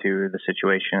regard to the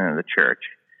situation in the church,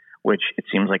 which it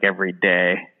seems like every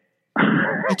day.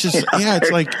 It just,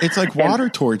 it's like water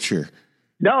torture.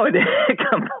 No, it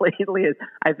completely is.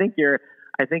 I think your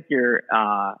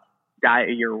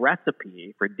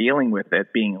recipe for dealing with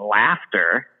it being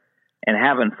laughter and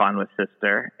having fun with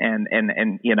sister and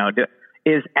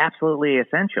is absolutely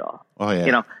essential. Oh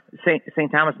yeah.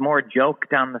 St. Thomas More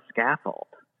joked on the scaffold.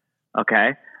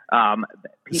 Okay.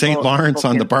 St. Lawrence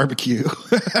on the barbecue.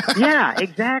 Yeah,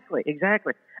 exactly.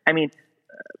 I mean,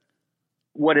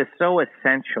 what is so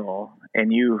essential,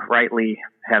 and you rightly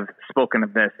have spoken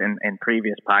of this in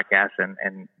previous podcasts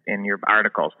and in your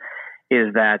articles,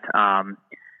 is that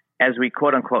as we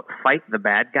quote unquote fight the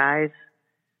bad guys,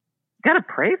 got to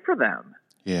pray for them.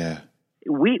 Yeah.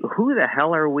 Who the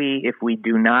hell are we if we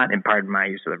do not, and pardon my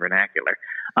use of the vernacular,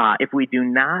 if we do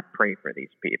not pray for these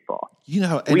people? And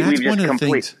that's one of the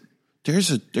things.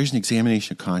 There's an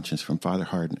examination of conscience from Father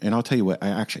Hardin, and I'll tell you what.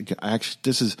 I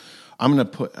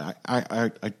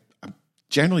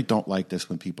generally don't like this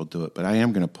when people do it, but I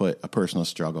am going to put a personal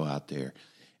struggle out there.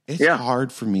 It's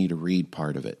hard for me to read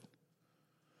part of it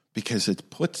because it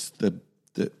puts the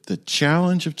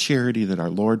challenge of charity that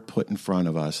our Lord put in front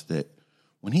of us, that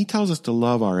when he tells us to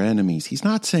love our enemies, he's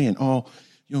not saying,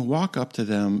 walk up to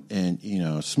them and,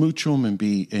 smooch them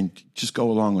and just go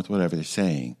along with whatever they're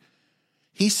saying.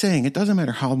 He's saying it doesn't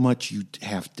matter how much you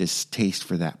have distaste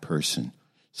for that person.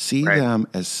 See them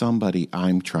as somebody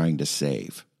I'm trying to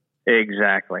save.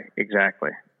 Exactly.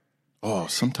 Oh,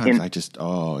 sometimes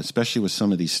especially with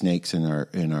some of these snakes in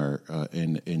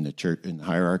the church, in the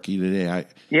hierarchy today.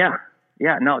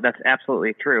 No, that's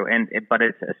absolutely true. But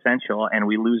it's essential, and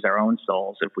we lose our own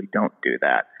souls if we don't do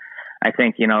that. I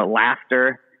think,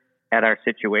 laughter at our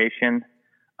situation,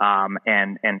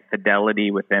 and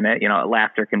fidelity within it,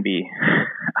 laughter can be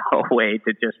a way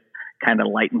to just kind of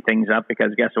lighten things up,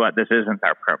 because guess what? This isn't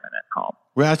our permanent home.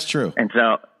 Well, that's true. And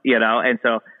so,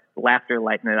 laughter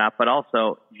lighten it up, but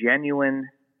also genuine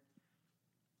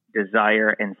desire,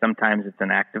 and sometimes it's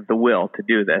an act of the will to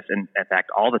do this. And in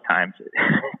fact, all the times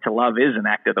to love is an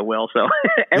act of the will. So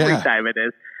every time it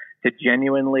is to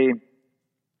genuinely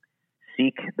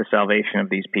seek the salvation of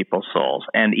these people's souls.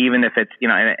 And even if it's,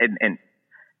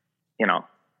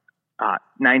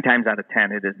 9 times out of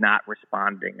 10, it is not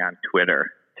responding on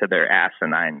Twitter to their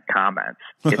asinine comments.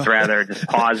 It's rather just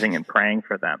pausing and praying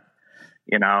for them,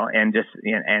 and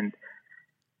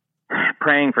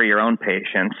praying for your own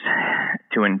patience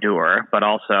to endure, but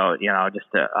also,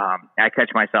 just to, I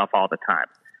catch myself all the time.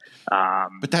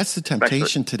 But that's the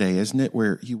temptation today, isn't it?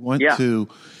 Where you want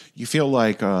you feel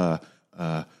like,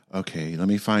 okay, let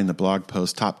me find the blog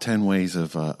post, top 10 ways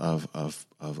of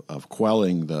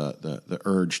quelling the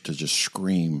urge to just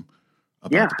scream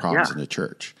about the problems in the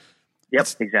church. Yep,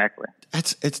 exactly.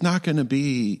 It's not going to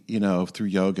be, through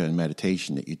yoga and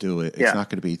meditation that you do it. It's not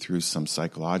going to be through some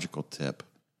psychological tip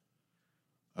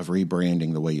of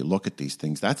rebranding the way you look at these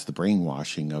things. That's the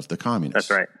brainwashing of the communists.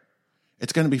 That's right.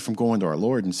 It's going to be from going to our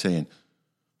Lord and saying,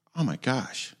 oh my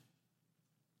gosh,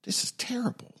 this is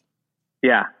terrible.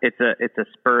 Yeah, it's a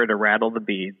spur to rattle the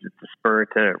beads. It's a spur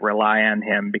to rely on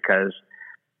him, because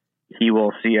he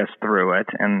will see us through it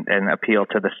and appeal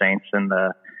to the saints and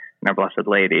our Blessed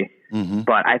Lady. Mm-hmm.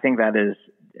 But I think that is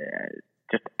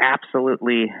just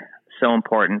absolutely so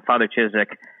important. Father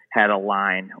Chiswick had a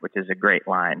line, which is a great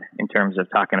line in terms of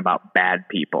talking about bad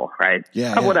people, right?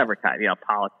 Of whatever type,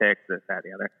 politics, this, that,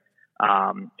 the other,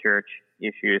 church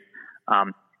issues.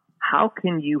 How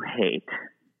can you hate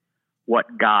what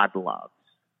God loves?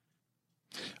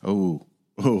 Oh.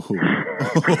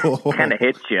 Kind of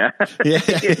hits you. And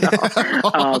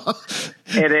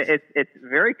it's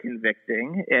very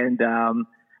convicting,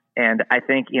 and I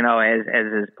think as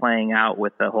is playing out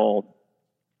with the whole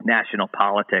national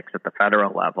politics at the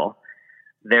federal level,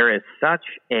 there is such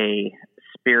a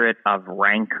spirit of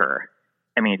rancor.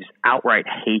 I mean, just outright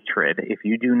hatred. If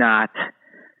you do not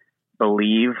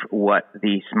believe what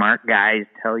the smart guys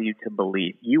tell you to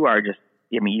believe, you are just,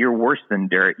 you're worse than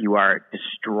dirt. You are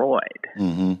destroyed.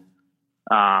 Mm-hmm.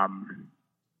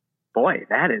 Boy,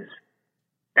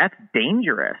 that's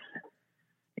dangerous.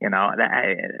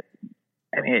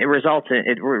 I mean,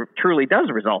 truly does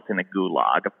result in a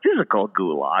gulag, a physical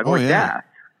gulag, or death.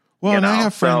 Well, and I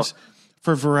have friends,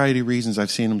 for a variety of reasons,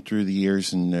 I've seen them through the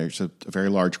years, and there's a very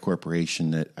large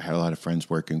corporation that I had a lot of friends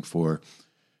working for,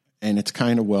 and it's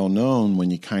kind of well known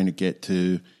when you kind of get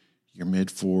to your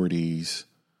mid-40s,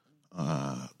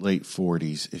 late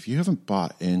 40s, if you haven't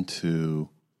bought into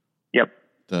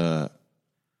the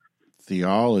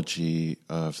theology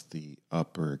of the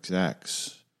upper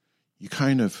execs, you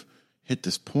kind of hit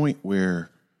this point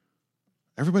where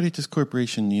everybody at this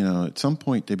corporation, at some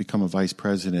point they become a vice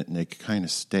president and they kind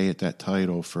of stay at that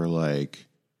title for like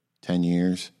 10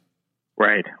 years.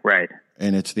 Right.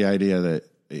 And it's the idea that,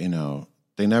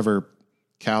 they never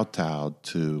kowtowed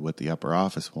to what the upper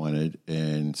office wanted,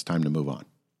 and it's time to move on.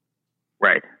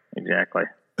 Right, exactly.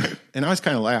 And I always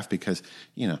kind of laugh because,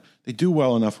 they do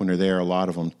well enough when they're there. A lot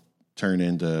of them turn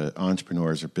into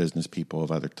entrepreneurs or business people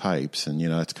of other types. And,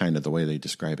 that's kind of the way they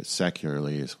describe it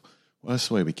secularly is, well, that's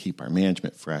the way we keep our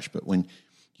management fresh. But when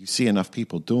you see enough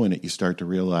people doing it, you start to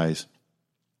realize,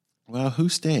 well, who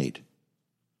stayed?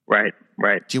 Right.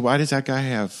 Gee, why does that guy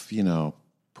have,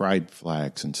 pride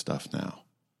flags and stuff now?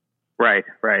 Right.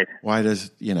 Why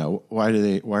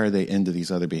are they into these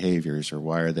other behaviors, or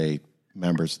why are they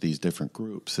members of these different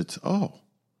groups? It's,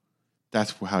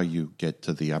 that's how you get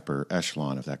to the upper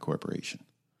echelon of that corporation.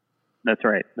 That's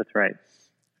right.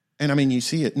 And I mean, you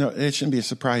see it. No, it shouldn't be a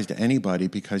surprise to anybody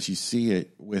because you see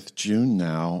it with June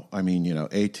now. I mean,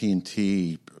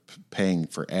 AT&T paying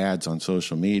for ads on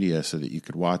social media so that you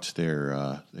could watch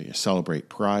their celebrate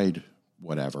Pride,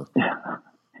 whatever.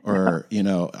 Or,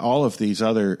 all of these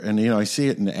other, and, I see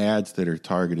it in the ads that are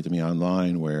targeted to me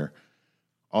online where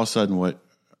all of a sudden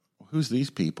who's these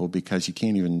people? Because you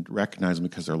can't even recognize them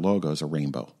because their logo is a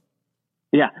rainbow.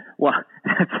 Yeah. Well,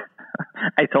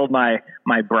 I told my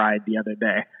bride the other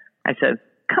day, I said,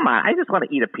 come on, I just want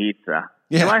to eat a pizza.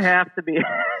 Yeah. Do I have to be,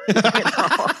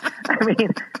 I mean,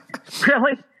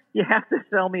 really? You have to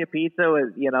sell me a pizza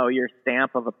with, your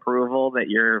stamp of approval that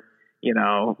you're,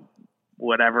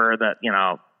 whatever that,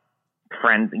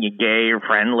 friend, you gay or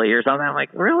friendly or something. I'm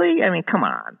like, really? I mean, come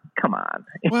on.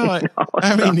 Well,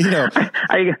 I mean,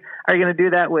 are you going to do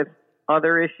that with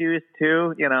other issues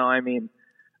too?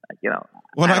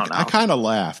 Well, I kind of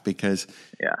laugh because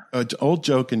an old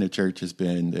joke in the church has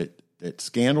been that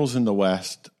scandals in the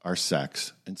West are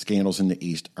sex and scandals in the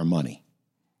East are money.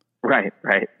 Right.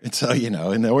 And so,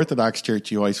 in the Orthodox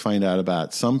Church, you always find out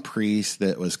about some priest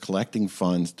that was collecting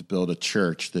funds to build a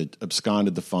church that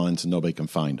absconded the funds and nobody can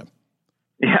find them.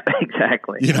 Yeah,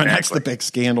 exactly. That's the big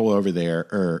scandal over there,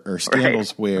 or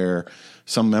scandals where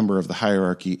some member of the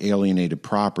hierarchy alienated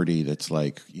property that's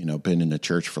like, been in the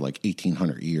church for like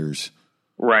 1,800 years.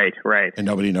 Right. And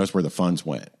nobody knows where the funds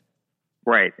went.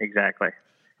 Right, exactly.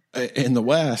 In the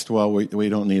West, well, we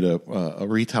don't need a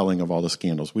retelling of all the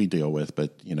scandals we deal with,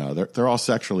 but, they're all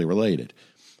sexually related.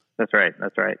 That's right.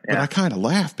 Yeah. But I kind of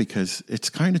laugh because it's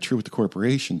kind of true with the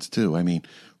corporations too. I mean,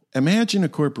 imagine a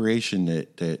corporation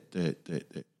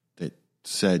that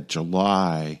said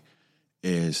July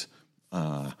is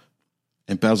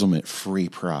embezzlement-free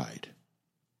Pride.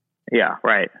 Yeah,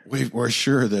 right. We're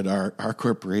sure that our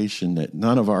corporation, that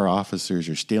none of our officers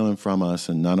are stealing from us,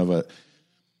 and none of it.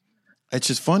 It's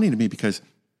just funny to me because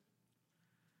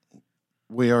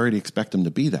we already expect them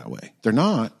to be that way. They're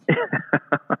not,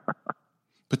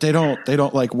 but they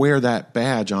don't like wear that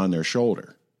badge on their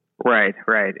shoulder. Right,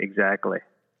 exactly.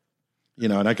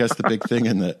 And I guess the big thing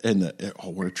in the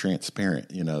we're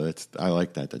transparent. I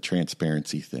like that, the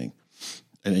transparency thing.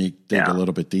 And then you dig a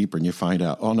little bit deeper and you find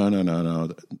out, oh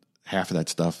no, half of that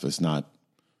stuff is not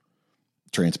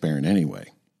transparent anyway.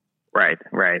 Right,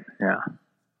 yeah.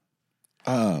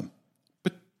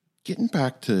 But getting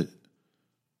back to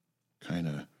kind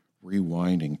of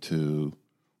rewinding to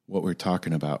what we're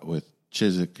talking about with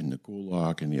Chiswick and the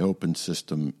Gulag and the open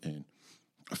system, and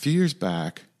a few years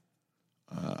back,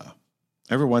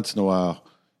 every once in a while,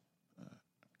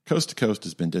 Coast to Coast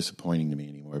has been disappointing to me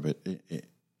anymore, but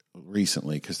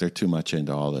recently, because they're too much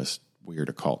into all this weird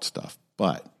occult stuff.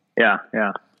 But yeah,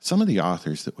 some of the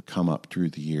authors that would come up through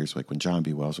the years, like when John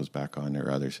B. Wells was back on there,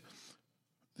 others,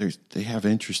 they have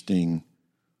interesting,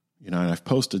 and I've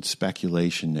posted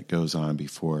speculation that goes on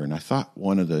before, and I thought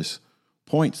one of those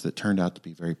points that turned out to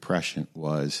be very prescient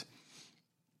was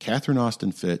Catherine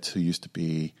Austin Fitts, who used to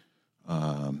be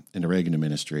in the Reagan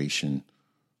administration.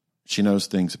 She knows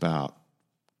things about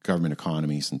government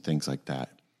economies and things like that.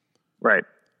 Right.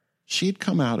 She'd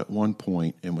come out at one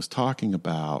point and was talking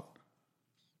about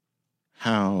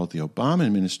how the Obama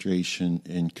administration,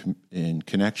 in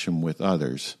connection with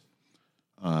others,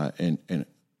 and the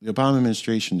Obama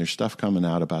administration, there's stuff coming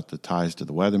out about the ties to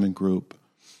the Weatherman Group,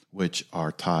 which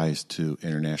are ties to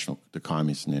the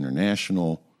Communist and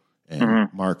International and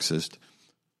Marxist,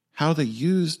 how they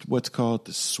used what's called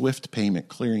the SWIFT payment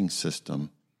clearing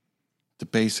system to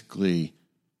basically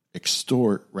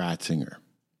extort Ratzinger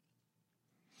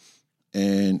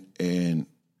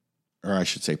or I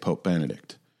should say Pope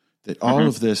Benedict. That all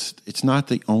of this, it's not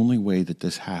the only way that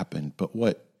this happened, but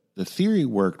what the theory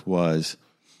worked was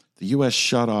the U.S.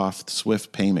 shut off the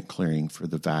SWIFT payment clearing for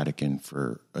the Vatican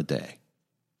for a day,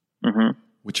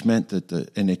 which meant that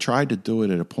and they tried to do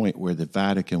it at a point where the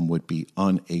Vatican would be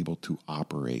unable to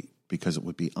operate because it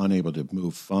would be unable to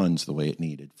move funds the way it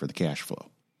needed for the cash flow.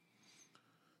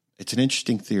 It's an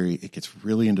interesting theory. It gets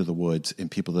really into the woods, and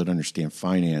people that understand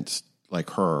finance like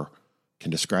her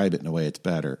can describe it in a way it's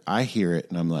better. I hear it,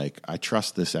 and I'm like, I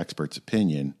trust this expert's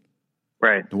opinion.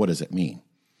 Right. What does it mean?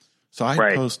 So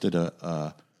I posted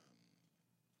a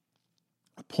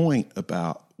point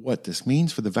about what this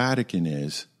means for the Vatican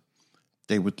is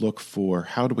they would look for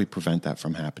how do we prevent that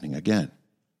from happening again?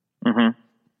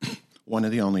 One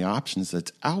of the only options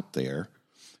that's out there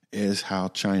is how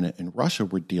China and Russia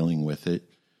were dealing with it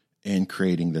and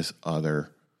creating this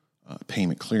other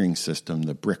payment clearing system,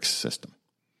 the BRICS system.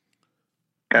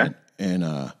 Okay.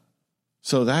 And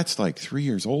so that's like 3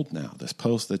 years old now, this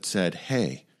post that said,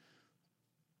 hey,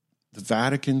 the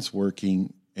Vatican's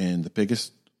working, and the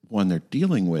biggest one they're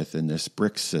dealing with in this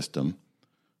BRICS system,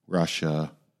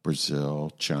 Russia,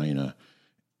 Brazil, China,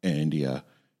 India,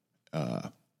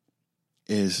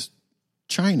 is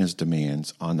China's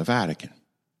demands on the Vatican.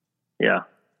 Yeah.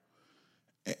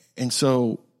 And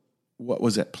so what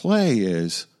was at play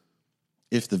is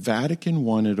if the Vatican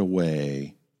wanted a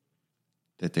way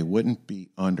that they wouldn't be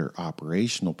under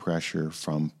operational pressure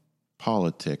from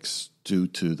politics due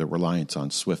to the reliance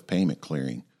on SWIFT payment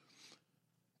clearing,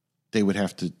 they would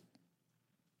have to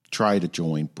try to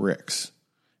join BRICS.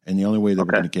 And the only way they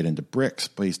were going to get into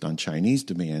BRICS based on Chinese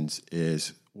demands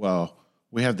is, well,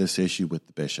 we have this issue with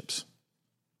the bishops.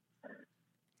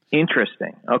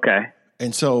 Interesting. Okay.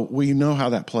 And so we know how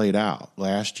that played out.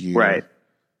 Last year, right.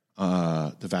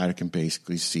 The Vatican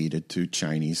basically ceded to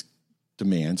Chinese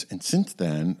demands. And since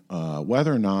then,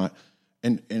 whether or not,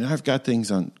 and I've got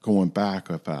things on going back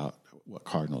about what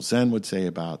Cardinal Zen would say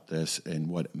about this and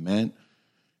what it meant.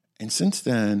 And since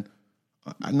then,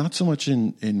 not so much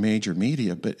in major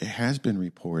media, but it has been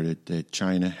reported that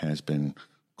China has been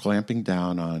clamping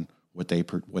down on what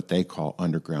they call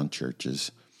underground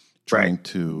churches, trying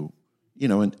to,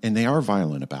 and they are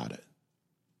violent about it.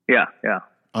 Yeah, yeah.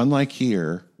 Unlike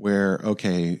here, where,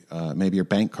 maybe your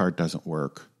bank card doesn't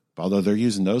work, although they're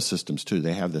using those systems too.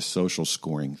 They have this social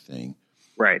scoring thing.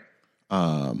 Right.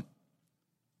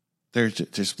 They're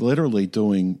just literally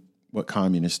doing what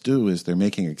communists do is they're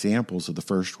making examples of the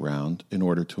first round in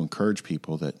order to encourage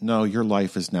people that, no, your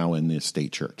life is now in the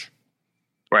state church.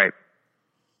 Right.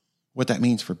 What that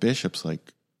means for bishops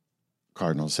like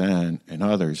Cardinal Zen and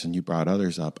others, and you brought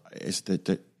others up, is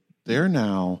that they're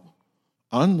now,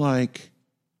 unlike,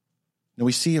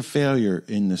 we see a failure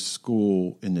in the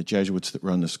school, in the Jesuits that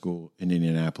run the school in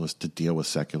Indianapolis to deal with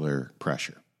secular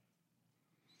pressure.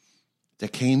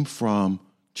 That came from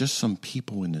just some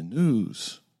people in the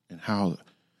news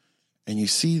and you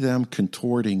see them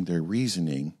contorting their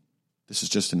reasoning. This is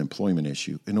just an employment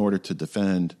issue in order to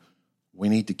defend. We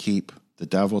need to keep the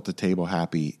devil at the table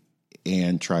happy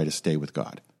and try to stay with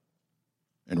God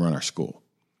and run our school.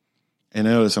 And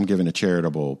notice I'm giving a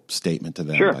charitable statement to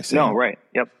them by saying, no, right.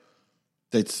 Yep.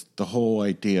 That's the whole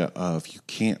idea of you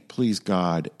can't please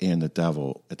God and the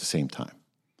devil at the same time.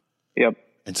 Yep.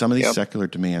 And some of these secular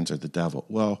demands are the devil.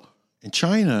 Well, in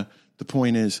China, the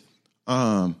point is,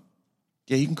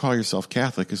 you can call yourself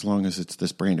Catholic as long as it's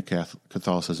this brand of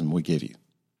Catholicism we give you.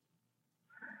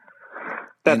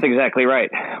 That's exactly right.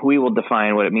 We will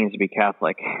define what it means to be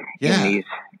Catholic in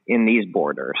these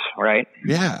borders, right?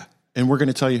 Yeah. And we're going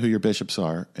to tell you who your bishops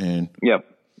are. And Yep.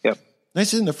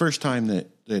 This isn't the first time that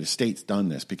a state's done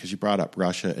this, because you brought up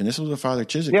Russia, and this was what Father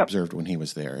Chiswick observed when he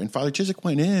was there. And Father Chiswick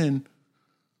went in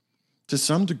to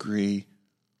some degree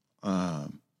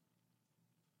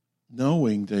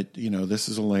knowing that, this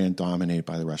is a land dominated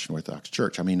by the Russian Orthodox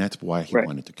Church. I mean, that's why he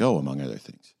wanted to go, among other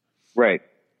things. Right.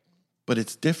 But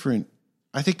it's different.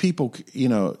 I think people,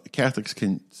 Catholics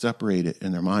can separate it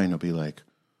in their mind. They'll be like,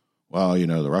 well,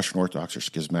 the Russian Orthodox are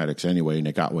schismatics anyway, and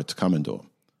they got what's coming to them.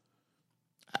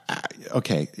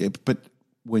 But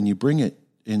when you bring it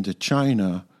into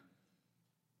China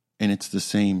and it's the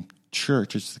same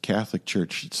church, it's the Catholic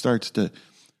Church, it starts to,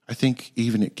 I think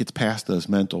even it gets past those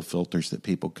mental filters that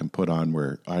people can put on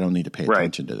where I don't need to pay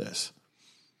attention to this.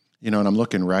 And I'm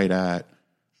looking right at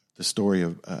the story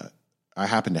of I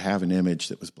happen to have an image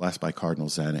that was blessed by Cardinal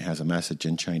Zen. It has a message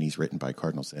in Chinese written by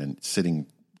Cardinal Zen sitting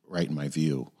right in my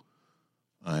view.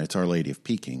 It's Our Lady of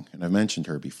Peking, and I've mentioned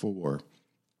her before.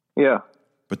 Yeah.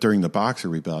 But during the Boxer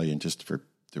Rebellion, just to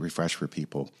refresh for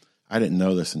people, I didn't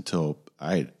know this until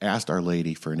I had asked Our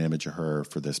Lady for an image of her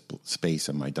for this space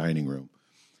in my dining room.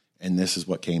 And this is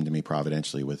what came to me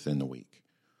providentially within the week.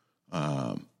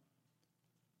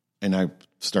 And I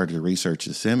started to research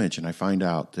this image, and I find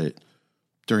out that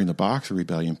during the Boxer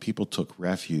Rebellion, people took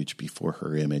refuge before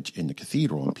her image in the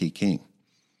cathedral in Peking.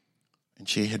 And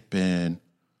she had been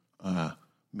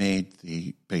made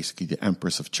basically the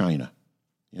Empress of China.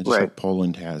 Just like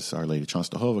Poland has Our Lady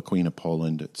Częstochowa, Queen of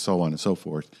Poland, so on and so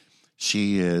forth.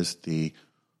 She is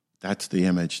that's the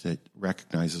image that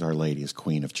recognizes Our Lady as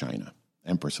Queen of China,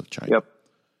 Empress of China. Yep.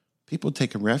 People had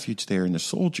taken refuge there, and the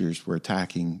soldiers were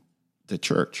attacking the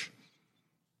church,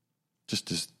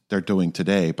 just as they're doing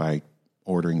today by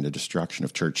ordering the destruction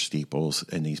of church steeples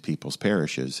in these people's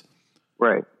parishes.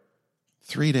 Right.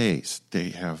 3 days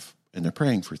and they're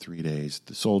praying for 3 days.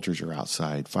 The soldiers are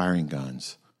outside firing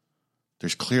guns.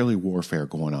 There's clearly warfare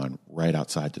going on right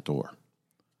outside the door.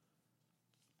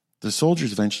 The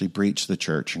soldiers eventually breach the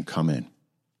church and come in.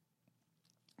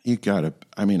 I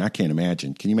can't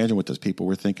imagine. Can you imagine what those people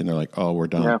were thinking? They're like, oh, we're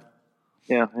done.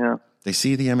 Yeah. They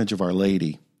see the image of Our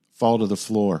Lady, fall to the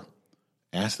floor,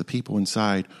 ask the people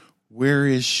inside, where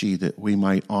is she that we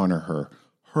might honor her?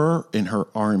 Her and her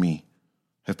army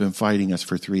have been fighting us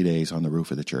for 3 days on the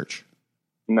roof of the church.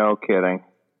 No kidding.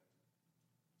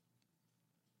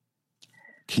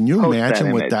 Can you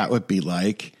imagine what that would be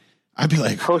like? I'd be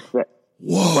like, Post that.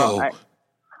 Whoa. Well,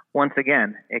 once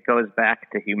again, it goes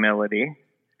back to humility.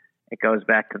 It goes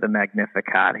back to the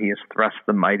Magnificat. He has thrust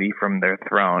the mighty from their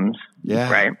thrones.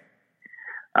 Yeah. Right?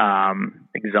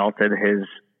 Exalted his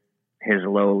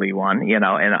lowly one, and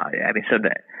so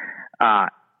that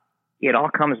it all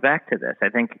comes back to this. I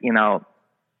think,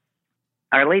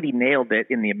 Our Lady nailed it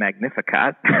in the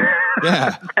Magnificat.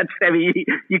 Yeah.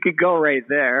 You could go right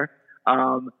there.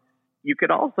 You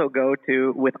could also go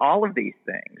to, with all of these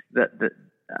things,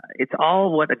 it's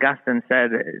all what Augustine said,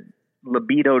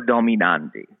 libido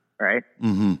dominandi, right?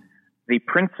 Mm-hmm. The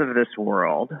prince of this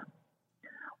world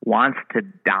wants to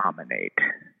dominate.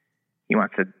 He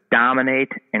wants to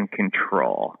dominate and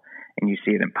control. And you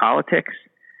see it in politics.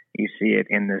 You see it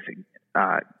in this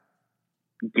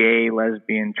gay,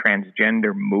 lesbian,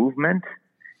 transgender movement.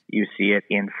 You see it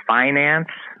in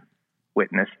finance.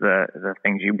 Witness the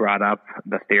things you brought up,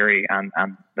 the theory on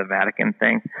the Vatican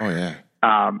thing. Oh, yeah.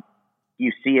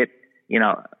 You see it,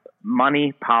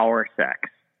 money, power, sex.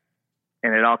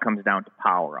 And it all comes down to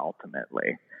power,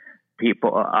 ultimately.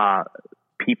 People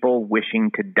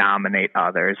wishing to dominate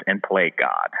others and play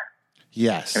God.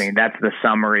 Yes. That's the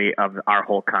summary of our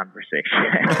whole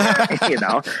conversation.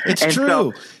 It's and true.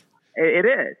 So it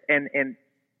is. And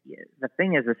the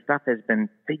thing is, this stuff has been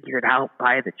figured out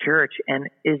by the church and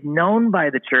is known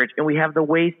by the church, and we have the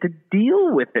ways to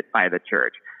deal with it by the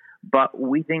church. But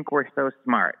we think we're so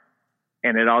smart,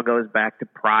 and it all goes back to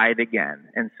pride again.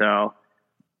 And so,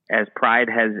 as pride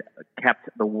has kept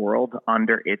the world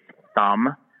under its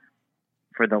thumb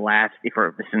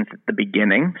since the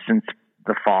beginning, since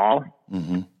the fall,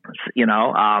 mm-hmm.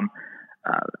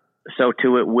 So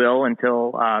too it will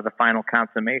until the final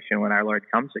consummation when our Lord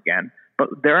comes again.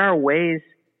 But there are ways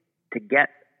to get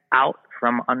out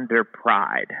from under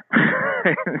pride.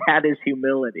 That is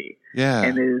humility. Yeah.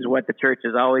 And it is what the church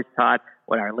has always taught,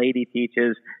 what Our Lady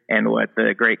teaches, and what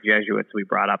the great Jesuits we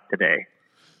brought up today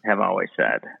have always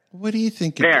said. What do you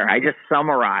think? I just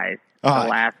summarized the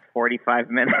last 45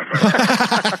 minutes.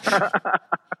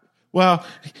 Well,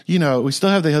 we still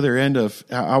have the other end of,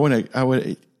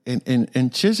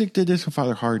 and Chiswick did this and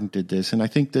Father Hardin did this. And I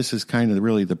think this is kind of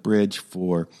really the bridge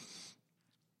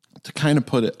to kind of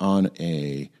put it on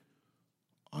a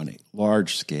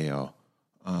large scale.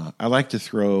 I like to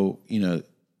throw,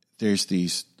 there's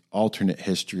these alternate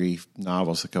history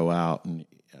novels that go out, and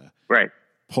right.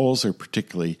 Poles are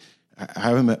particularly, I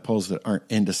haven't met Poles that aren't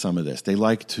into some of this. They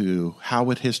like to, how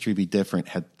would history be different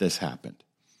had this happened?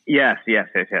 Yes.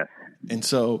 And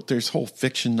so there's whole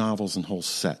fiction novels and whole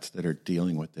sets that are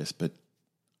dealing with this, but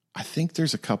I think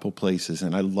there's a couple places,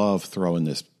 and I love throwing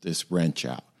this wrench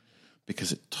out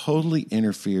because it totally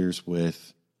interferes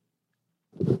with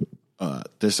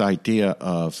this idea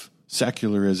of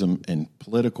secularism and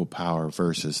political power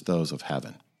versus those of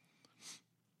heaven.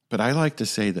 But I like to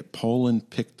say that Poland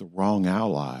picked the wrong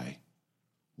ally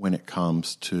when it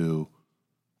comes to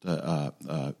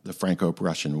the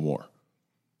Franco-Prussian War.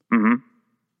 Mm-hmm.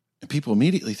 And people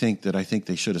immediately think that I think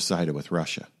they should have sided with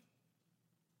Russia.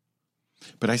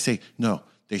 But I say, no,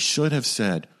 They should have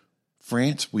said,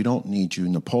 France, we don't need you.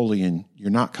 Napoleon, you're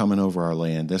not coming over our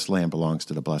land. This land belongs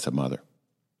to the Blessed Mother.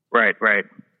 Right.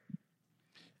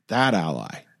 That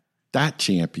ally, that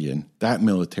champion, that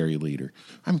military leader.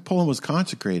 I mean, Poland was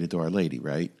consecrated to Our Lady,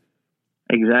 right?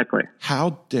 Exactly.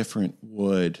 How different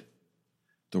would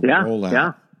the rollout?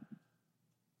 Yeah.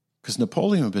 Because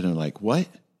Napoleon would have been like, what?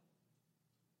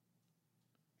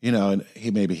 And he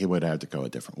would have had to go a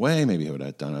different way. Maybe he would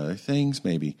have done other things.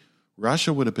 Maybe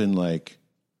Russia would have been like,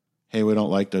 hey, we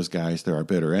don't like those guys. They're our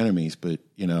bitter enemies. But,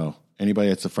 anybody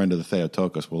that's a friend of the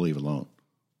Theotokos, we'll leave alone.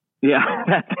 Yeah,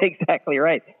 that's exactly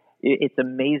right. It's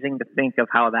amazing to think of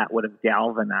how that would have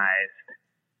galvanized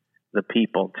the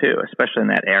people, too, especially in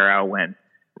that era when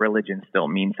religion still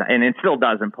means, and it still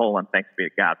does in Poland, thanks be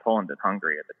to God. Poland and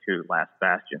Hungary are the two last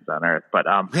bastions on earth. But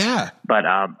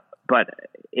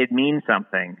it means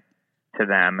something to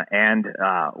them. And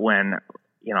when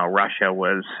Russia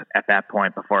was at that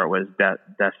point, before it was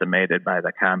decimated by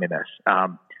the communists,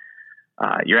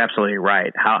 you're absolutely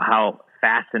right. How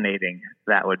fascinating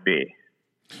that would be.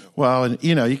 Well, and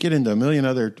you get into a million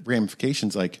other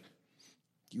ramifications. Like,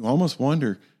 you almost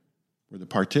wonder, were the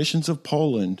partitions of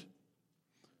Poland,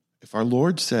 if our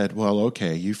Lord said, well,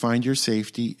 okay, you find your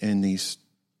safety in these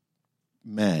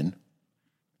men,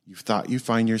 you thought you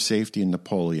find your safety in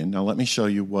Napoleon. Now let me show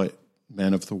you what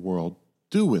men of the world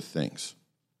do with things.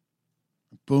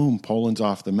 Boom, Poland's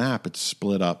off the map. It's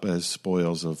split up as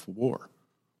spoils of war.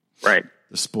 Right.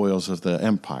 The spoils of the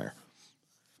empire.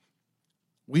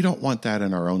 We don't want that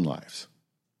in our own lives.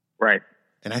 Right.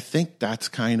 And I think that's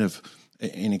kind of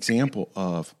an example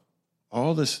of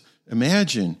all this.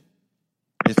 Imagine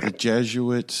if the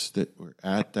Jesuits that were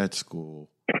at that school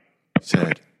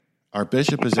said, our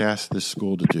bishop has asked this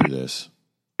school to do this.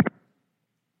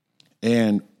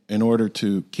 And in order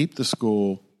to keep the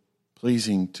school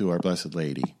pleasing to our Blessed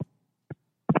Lady,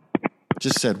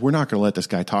 just said, we're not going to let this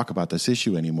guy talk about this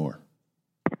issue anymore.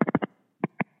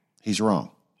 He's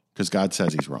wrong, because God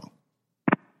says he's wrong.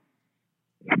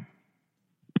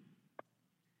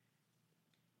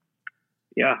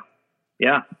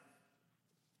 Yeah.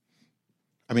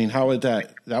 I mean, how would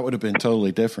that would have been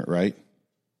totally different, right?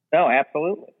 No,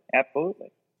 absolutely.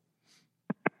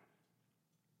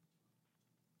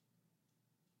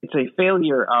 It's a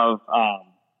failure of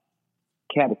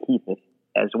catechesis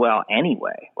as well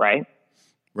anyway, right?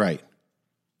 Right.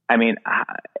 I mean,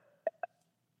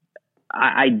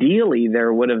 ideally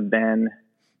there would have been,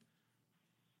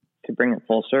 to bring it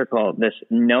full circle, this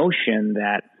notion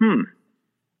that,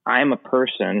 I'm a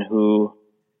person who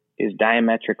is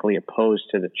diametrically opposed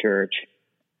to the church.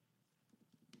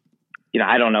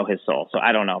 I don't know his soul, so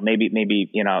I don't know. Maybe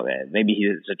he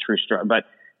is a true struggle, but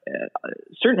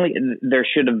certainly there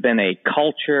should have been a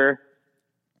culture,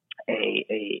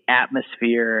 a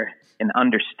atmosphere, an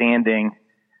understanding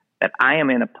that I am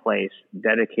in a place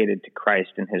dedicated to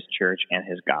Christ and his church and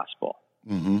his gospel.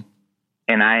 Mm-hmm.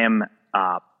 And I am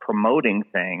promoting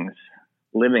things,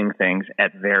 living things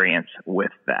at variance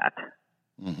with that.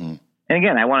 Mm-hmm. And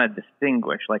again, I want to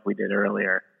distinguish, like we did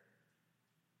earlier,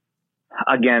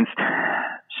 against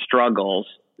struggles,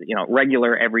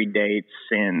 regular everyday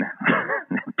sin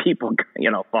people,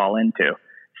 fall into,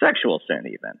 sexual sin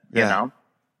even,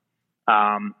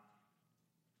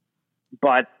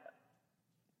 but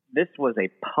this was a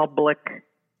public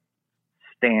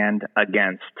stand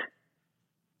against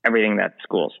everything that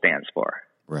school stands for.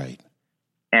 Right.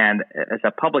 And it's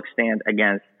a public stand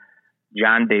against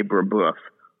John de Brebeuf,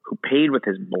 who paid with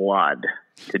his blood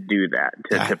to do that,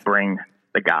 to bring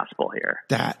the gospel here.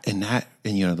 And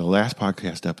the last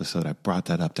podcast episode, I brought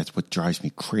that up. That's what drives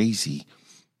me crazy.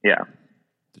 Yeah.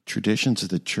 The traditions of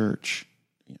the church,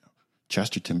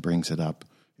 Chesterton brings it up.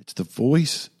 It's the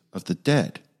voice of the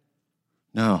dead.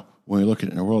 Now, when we look at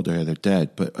it in the world, they're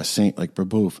dead, but a saint like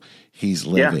Brebeuf, he's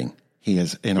living. Yeah. He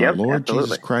is in our Lord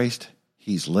Jesus Christ,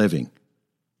 he's living.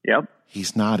 Yep.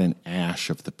 He's not an ash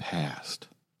of the past.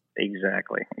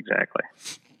 Exactly.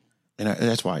 And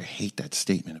that's why I hate that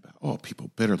statement about, people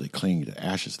bitterly clinging to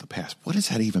ashes of the past. What does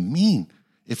that even mean?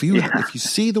 If you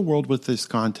see the world with this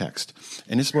context,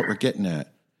 and this is what we're getting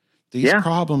at, these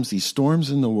problems, these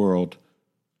storms in the world,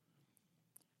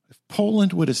 if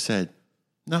Poland would have said,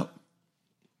 no,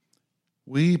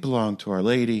 we belong to Our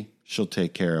Lady, she'll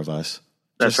take care of us.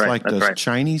 Just like those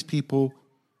Chinese people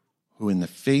who in the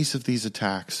face of these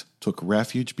attacks took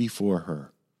refuge before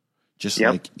her. Just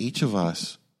like each of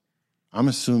us, I'm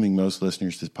assuming most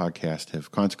listeners to this podcast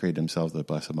have consecrated themselves to the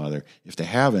Blessed Mother. If they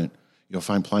haven't, you'll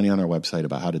find plenty on our website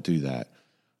about how to do that.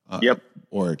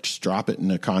 Or just drop it in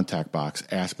the contact box.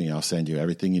 Ask me, I'll send you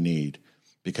everything you need,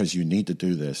 because you need to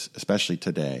do this, especially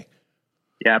today.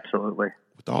 Yeah, absolutely.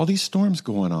 with all these storms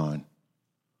going on,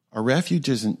 our refuge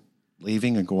isn't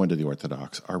leaving and going to the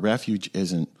Orthodox. Our refuge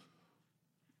isn't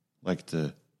like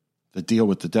the deal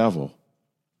with the devil.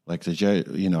 Like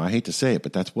I hate to say it,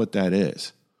 but that's what that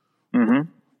is.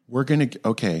 Mm-hmm. We're going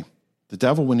to, the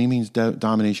devil, when he means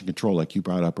domination control, like you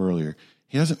brought up earlier,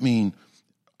 he doesn't mean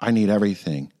I need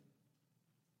everything.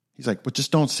 He's like, but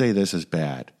just don't say this is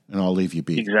bad and I'll leave you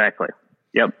be. Exactly.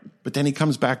 Yep. But then he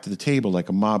comes back to the table like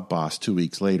a mob boss 2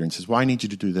 weeks later and says, well, I need you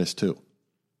to do this too.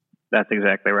 That's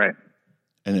exactly right.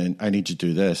 And then I need you to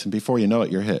do this. And before you know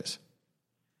it, you're his.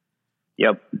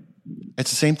 Yep. It's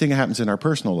the same thing that happens in our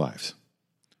personal lives.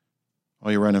 Oh,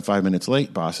 you're running 5 minutes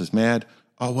late. Boss is mad.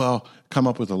 Oh, well, come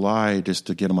up with a lie just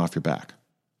to get him off your back.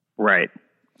 Right.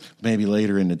 Maybe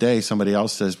later in the day, somebody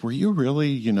else says, were you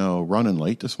really, running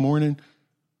late this morning?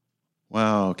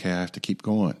 Well, okay, I have to keep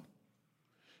going.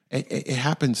 It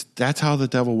happens. That's how the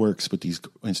devil works with these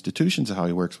institutions, how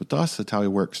he works with us. That's how he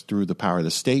works through the power of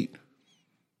the state.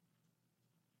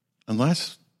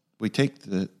 Unless we take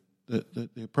the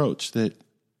approach that,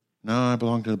 no, I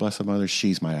belong to the Blessed Mother.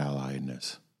 She's my ally in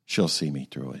this. She'll see me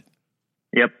through it.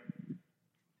 Yep.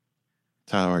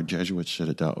 That's how our Jesuits should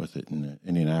have dealt with it in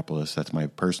Indianapolis. That's my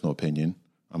personal opinion.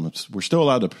 We're still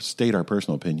allowed to state our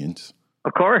personal opinions.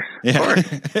 Of course. Yeah. Of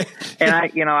course. And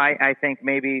I think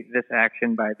maybe this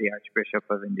action by the Archbishop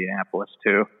of Indianapolis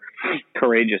too,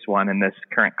 courageous one in this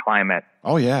current climate.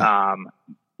 Oh yeah.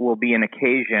 Will be an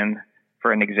occasion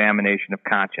for an examination of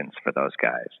conscience for those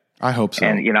guys. I hope so.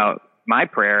 And, my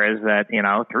prayer is that,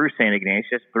 through St.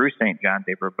 Ignatius, through St. John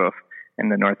de Brebeuf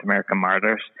and the North American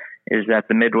martyrs, is that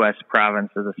the Midwest province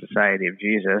of the Society of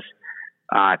Jesus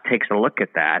takes a look at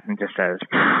that and just says,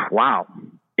 wow,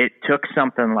 it took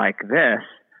something like this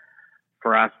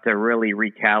for us to really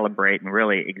recalibrate and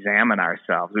really examine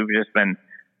ourselves. We've just been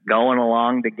going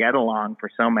along to get along for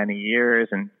so many years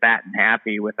and fat and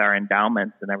happy with our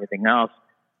endowments and everything else.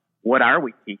 What are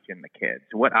we teaching the kids?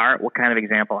 What kind of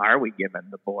example are we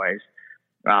giving the boys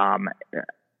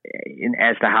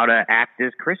as to how to act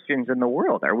as Christians in the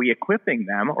world? Are we equipping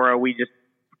them, or are we just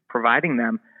providing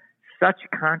them such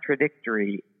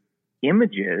contradictory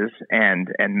images and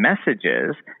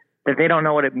messages that they don't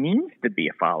know what it means to be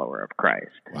a follower of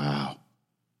Christ? Wow.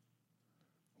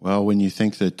 Well, when you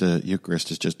think that the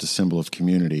Eucharist is just a symbol of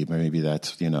community, maybe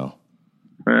that's, but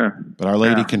Our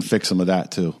Lady can fix some of that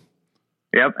too.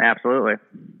 Yep, absolutely.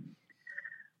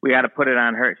 We got to put it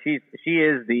on her. She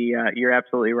is the. You're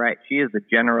absolutely right. She is the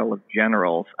general of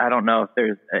generals. I don't know if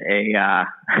there's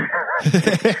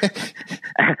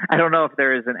I don't know if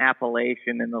there is an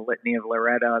appellation in the Litany of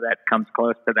Loretto that comes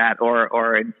close to that,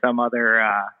 or in some other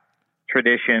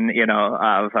tradition,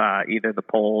 of either the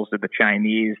Poles or the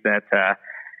Chinese that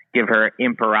give her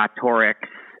imperatrix.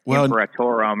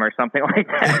 Imperatorum or something like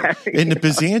that. In the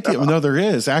Byzantium, no, there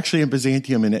is actually in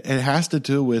Byzantium, and it has to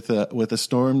do with a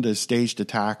stormed, a staged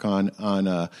attack on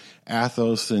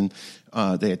Athos, and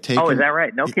they had taken. Oh, is that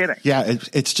right? No kidding. Yeah,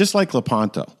 it's just like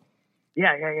Lepanto.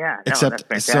 Yeah. No, Except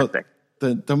that's fantastic.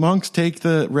 So the monks take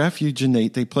the refuge and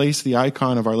they place the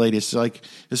icon of Our Lady. It's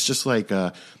just like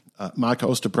Matka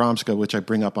Ostrobramska, which I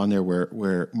bring up on there,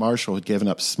 where Marshall had given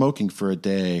up smoking for a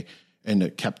day. And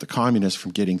it kept the communists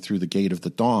from getting through the Gate of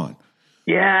the Dawn.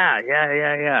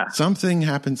 Yeah. Something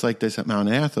happens like this at Mount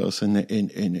Athos, and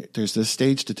there's this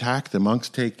staged attack. The monks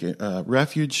take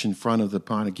refuge in front of the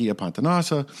Panagia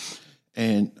Pantanassa,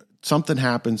 and something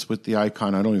happens with the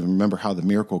icon. I don't even remember how the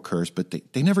miracle occurs, but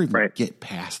they never even get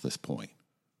past this point.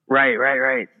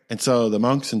 Right. And so the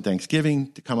monks in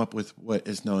Thanksgiving to come up with what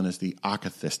is known as the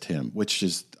Akathist hymn, which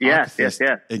is yes.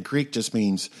 In Greek just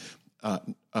means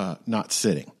not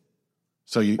sitting.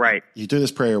 So you do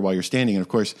this prayer while you're standing, and of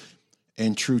course,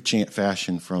 in true chant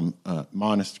fashion from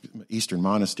Eastern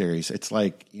monasteries, it's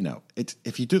like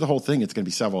if you do the whole thing, it's going to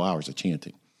be several hours of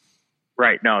chanting.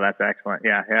 Right. No, that's excellent.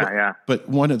 Yeah. But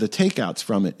one of the takeouts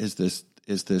from it is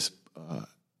this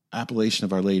appellation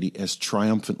of Our Lady as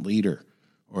triumphant leader,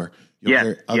 or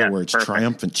hear other words, perfect.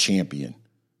 Triumphant champion.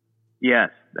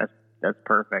 Yes, that's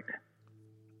perfect.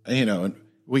 And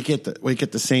we get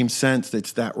the same sense that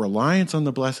it's that reliance on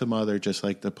the Blessed Mother, just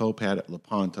like the Pope had at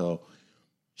Lepanto.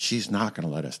 She's not going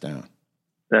to let us down.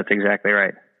 That's exactly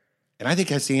right. And I think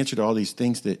that's the answer to all these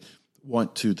things that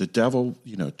the devil,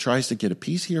 tries to get a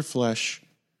piece of your flesh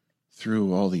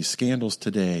through all these scandals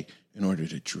today in order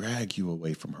to drag you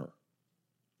away from her.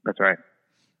 That's right.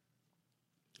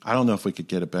 I don't know if we could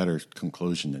get a better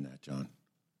conclusion than that, John.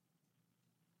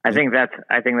 I think that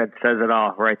says it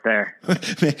all right there.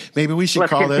 Maybe we should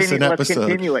call this an episode. Let's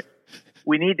continue it.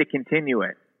 We need to continue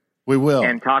it. We will.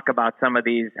 And talk about some of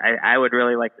these. I would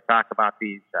really like to talk about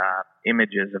these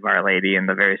images of Our Lady in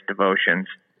the various devotions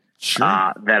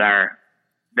that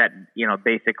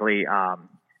basically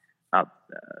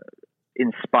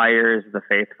inspires the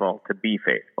faithful to be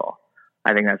faithful.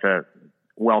 I think that's a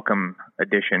welcome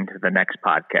addition to the next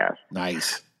podcast.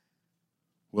 Nice.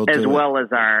 As well as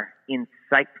our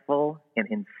insightful and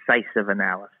incisive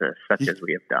analysis, such as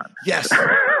we have done. Yes.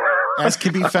 As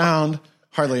can be found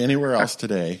hardly anywhere else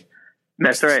today.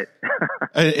 That's right.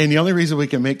 And the only reason we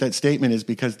can make that statement is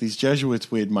because these Jesuits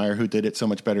we admire who did it so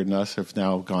much better than us have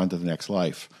now gone to the next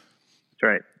life.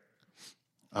 That's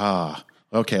right.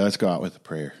 Okay, let's go out with a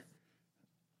prayer.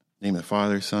 In the name of the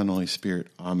Father, Son, Holy Spirit.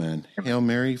 Amen. Hail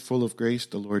Mary, full of grace,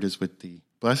 the Lord is with thee.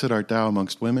 Blessed art thou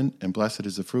amongst women, and blessed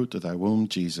is the fruit of thy womb,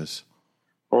 Jesus.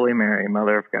 Holy Mary,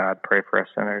 Mother of God, pray for us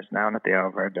sinners, now and at the hour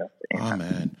of our death. Amen.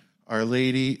 Amen. Our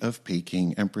Lady of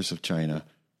Peking, Empress of China,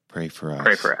 pray for us.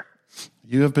 Pray for us.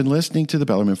 You have been listening to the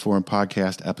Bellarmine Forum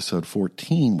Podcast, Episode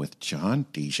 14, with John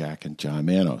Dijak and John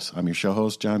Manos. I'm your show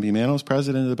host, John B. Manos,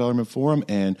 President of the Bellarmine Forum,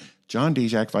 and John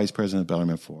Dijak, Vice President of the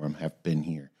Bellarmine Forum, have been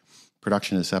here.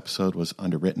 Production of this episode was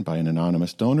underwritten by an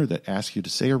anonymous donor that asks you to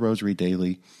say a rosary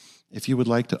daily. If you would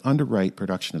like to underwrite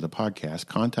production of the podcast,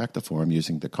 contact the forum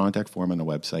using the contact form on the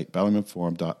website,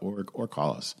 bellarmineforum.org, or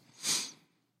call us.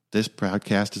 This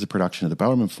podcast is a production of the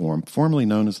Bellarmine Forum, formerly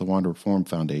known as the Wanderer Forum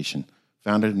Foundation,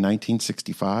 founded in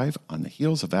 1965 on the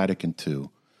heels of Vatican II,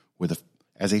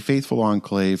 as a faithful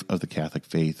enclave of the Catholic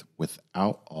faith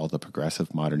without all the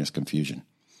progressive modernist confusion.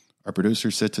 Our producer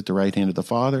sits at the right hand of the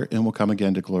Father and will come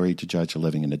again to glory to judge the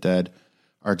living and the dead.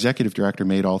 Our executive director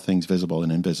made all things visible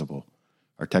and invisible.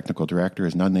 Our technical director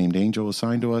is an unnamed angel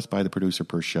assigned to us by the producer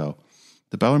per show.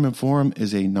 The Bellarmine Forum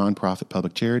is a nonprofit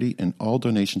public charity, and all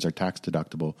donations are tax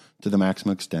deductible to the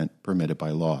maximum extent permitted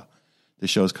by law. This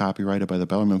show is copyrighted by the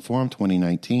Bellarmine Forum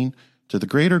 2019 to the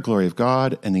greater glory of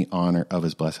God and the honor of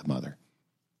His Blessed Mother.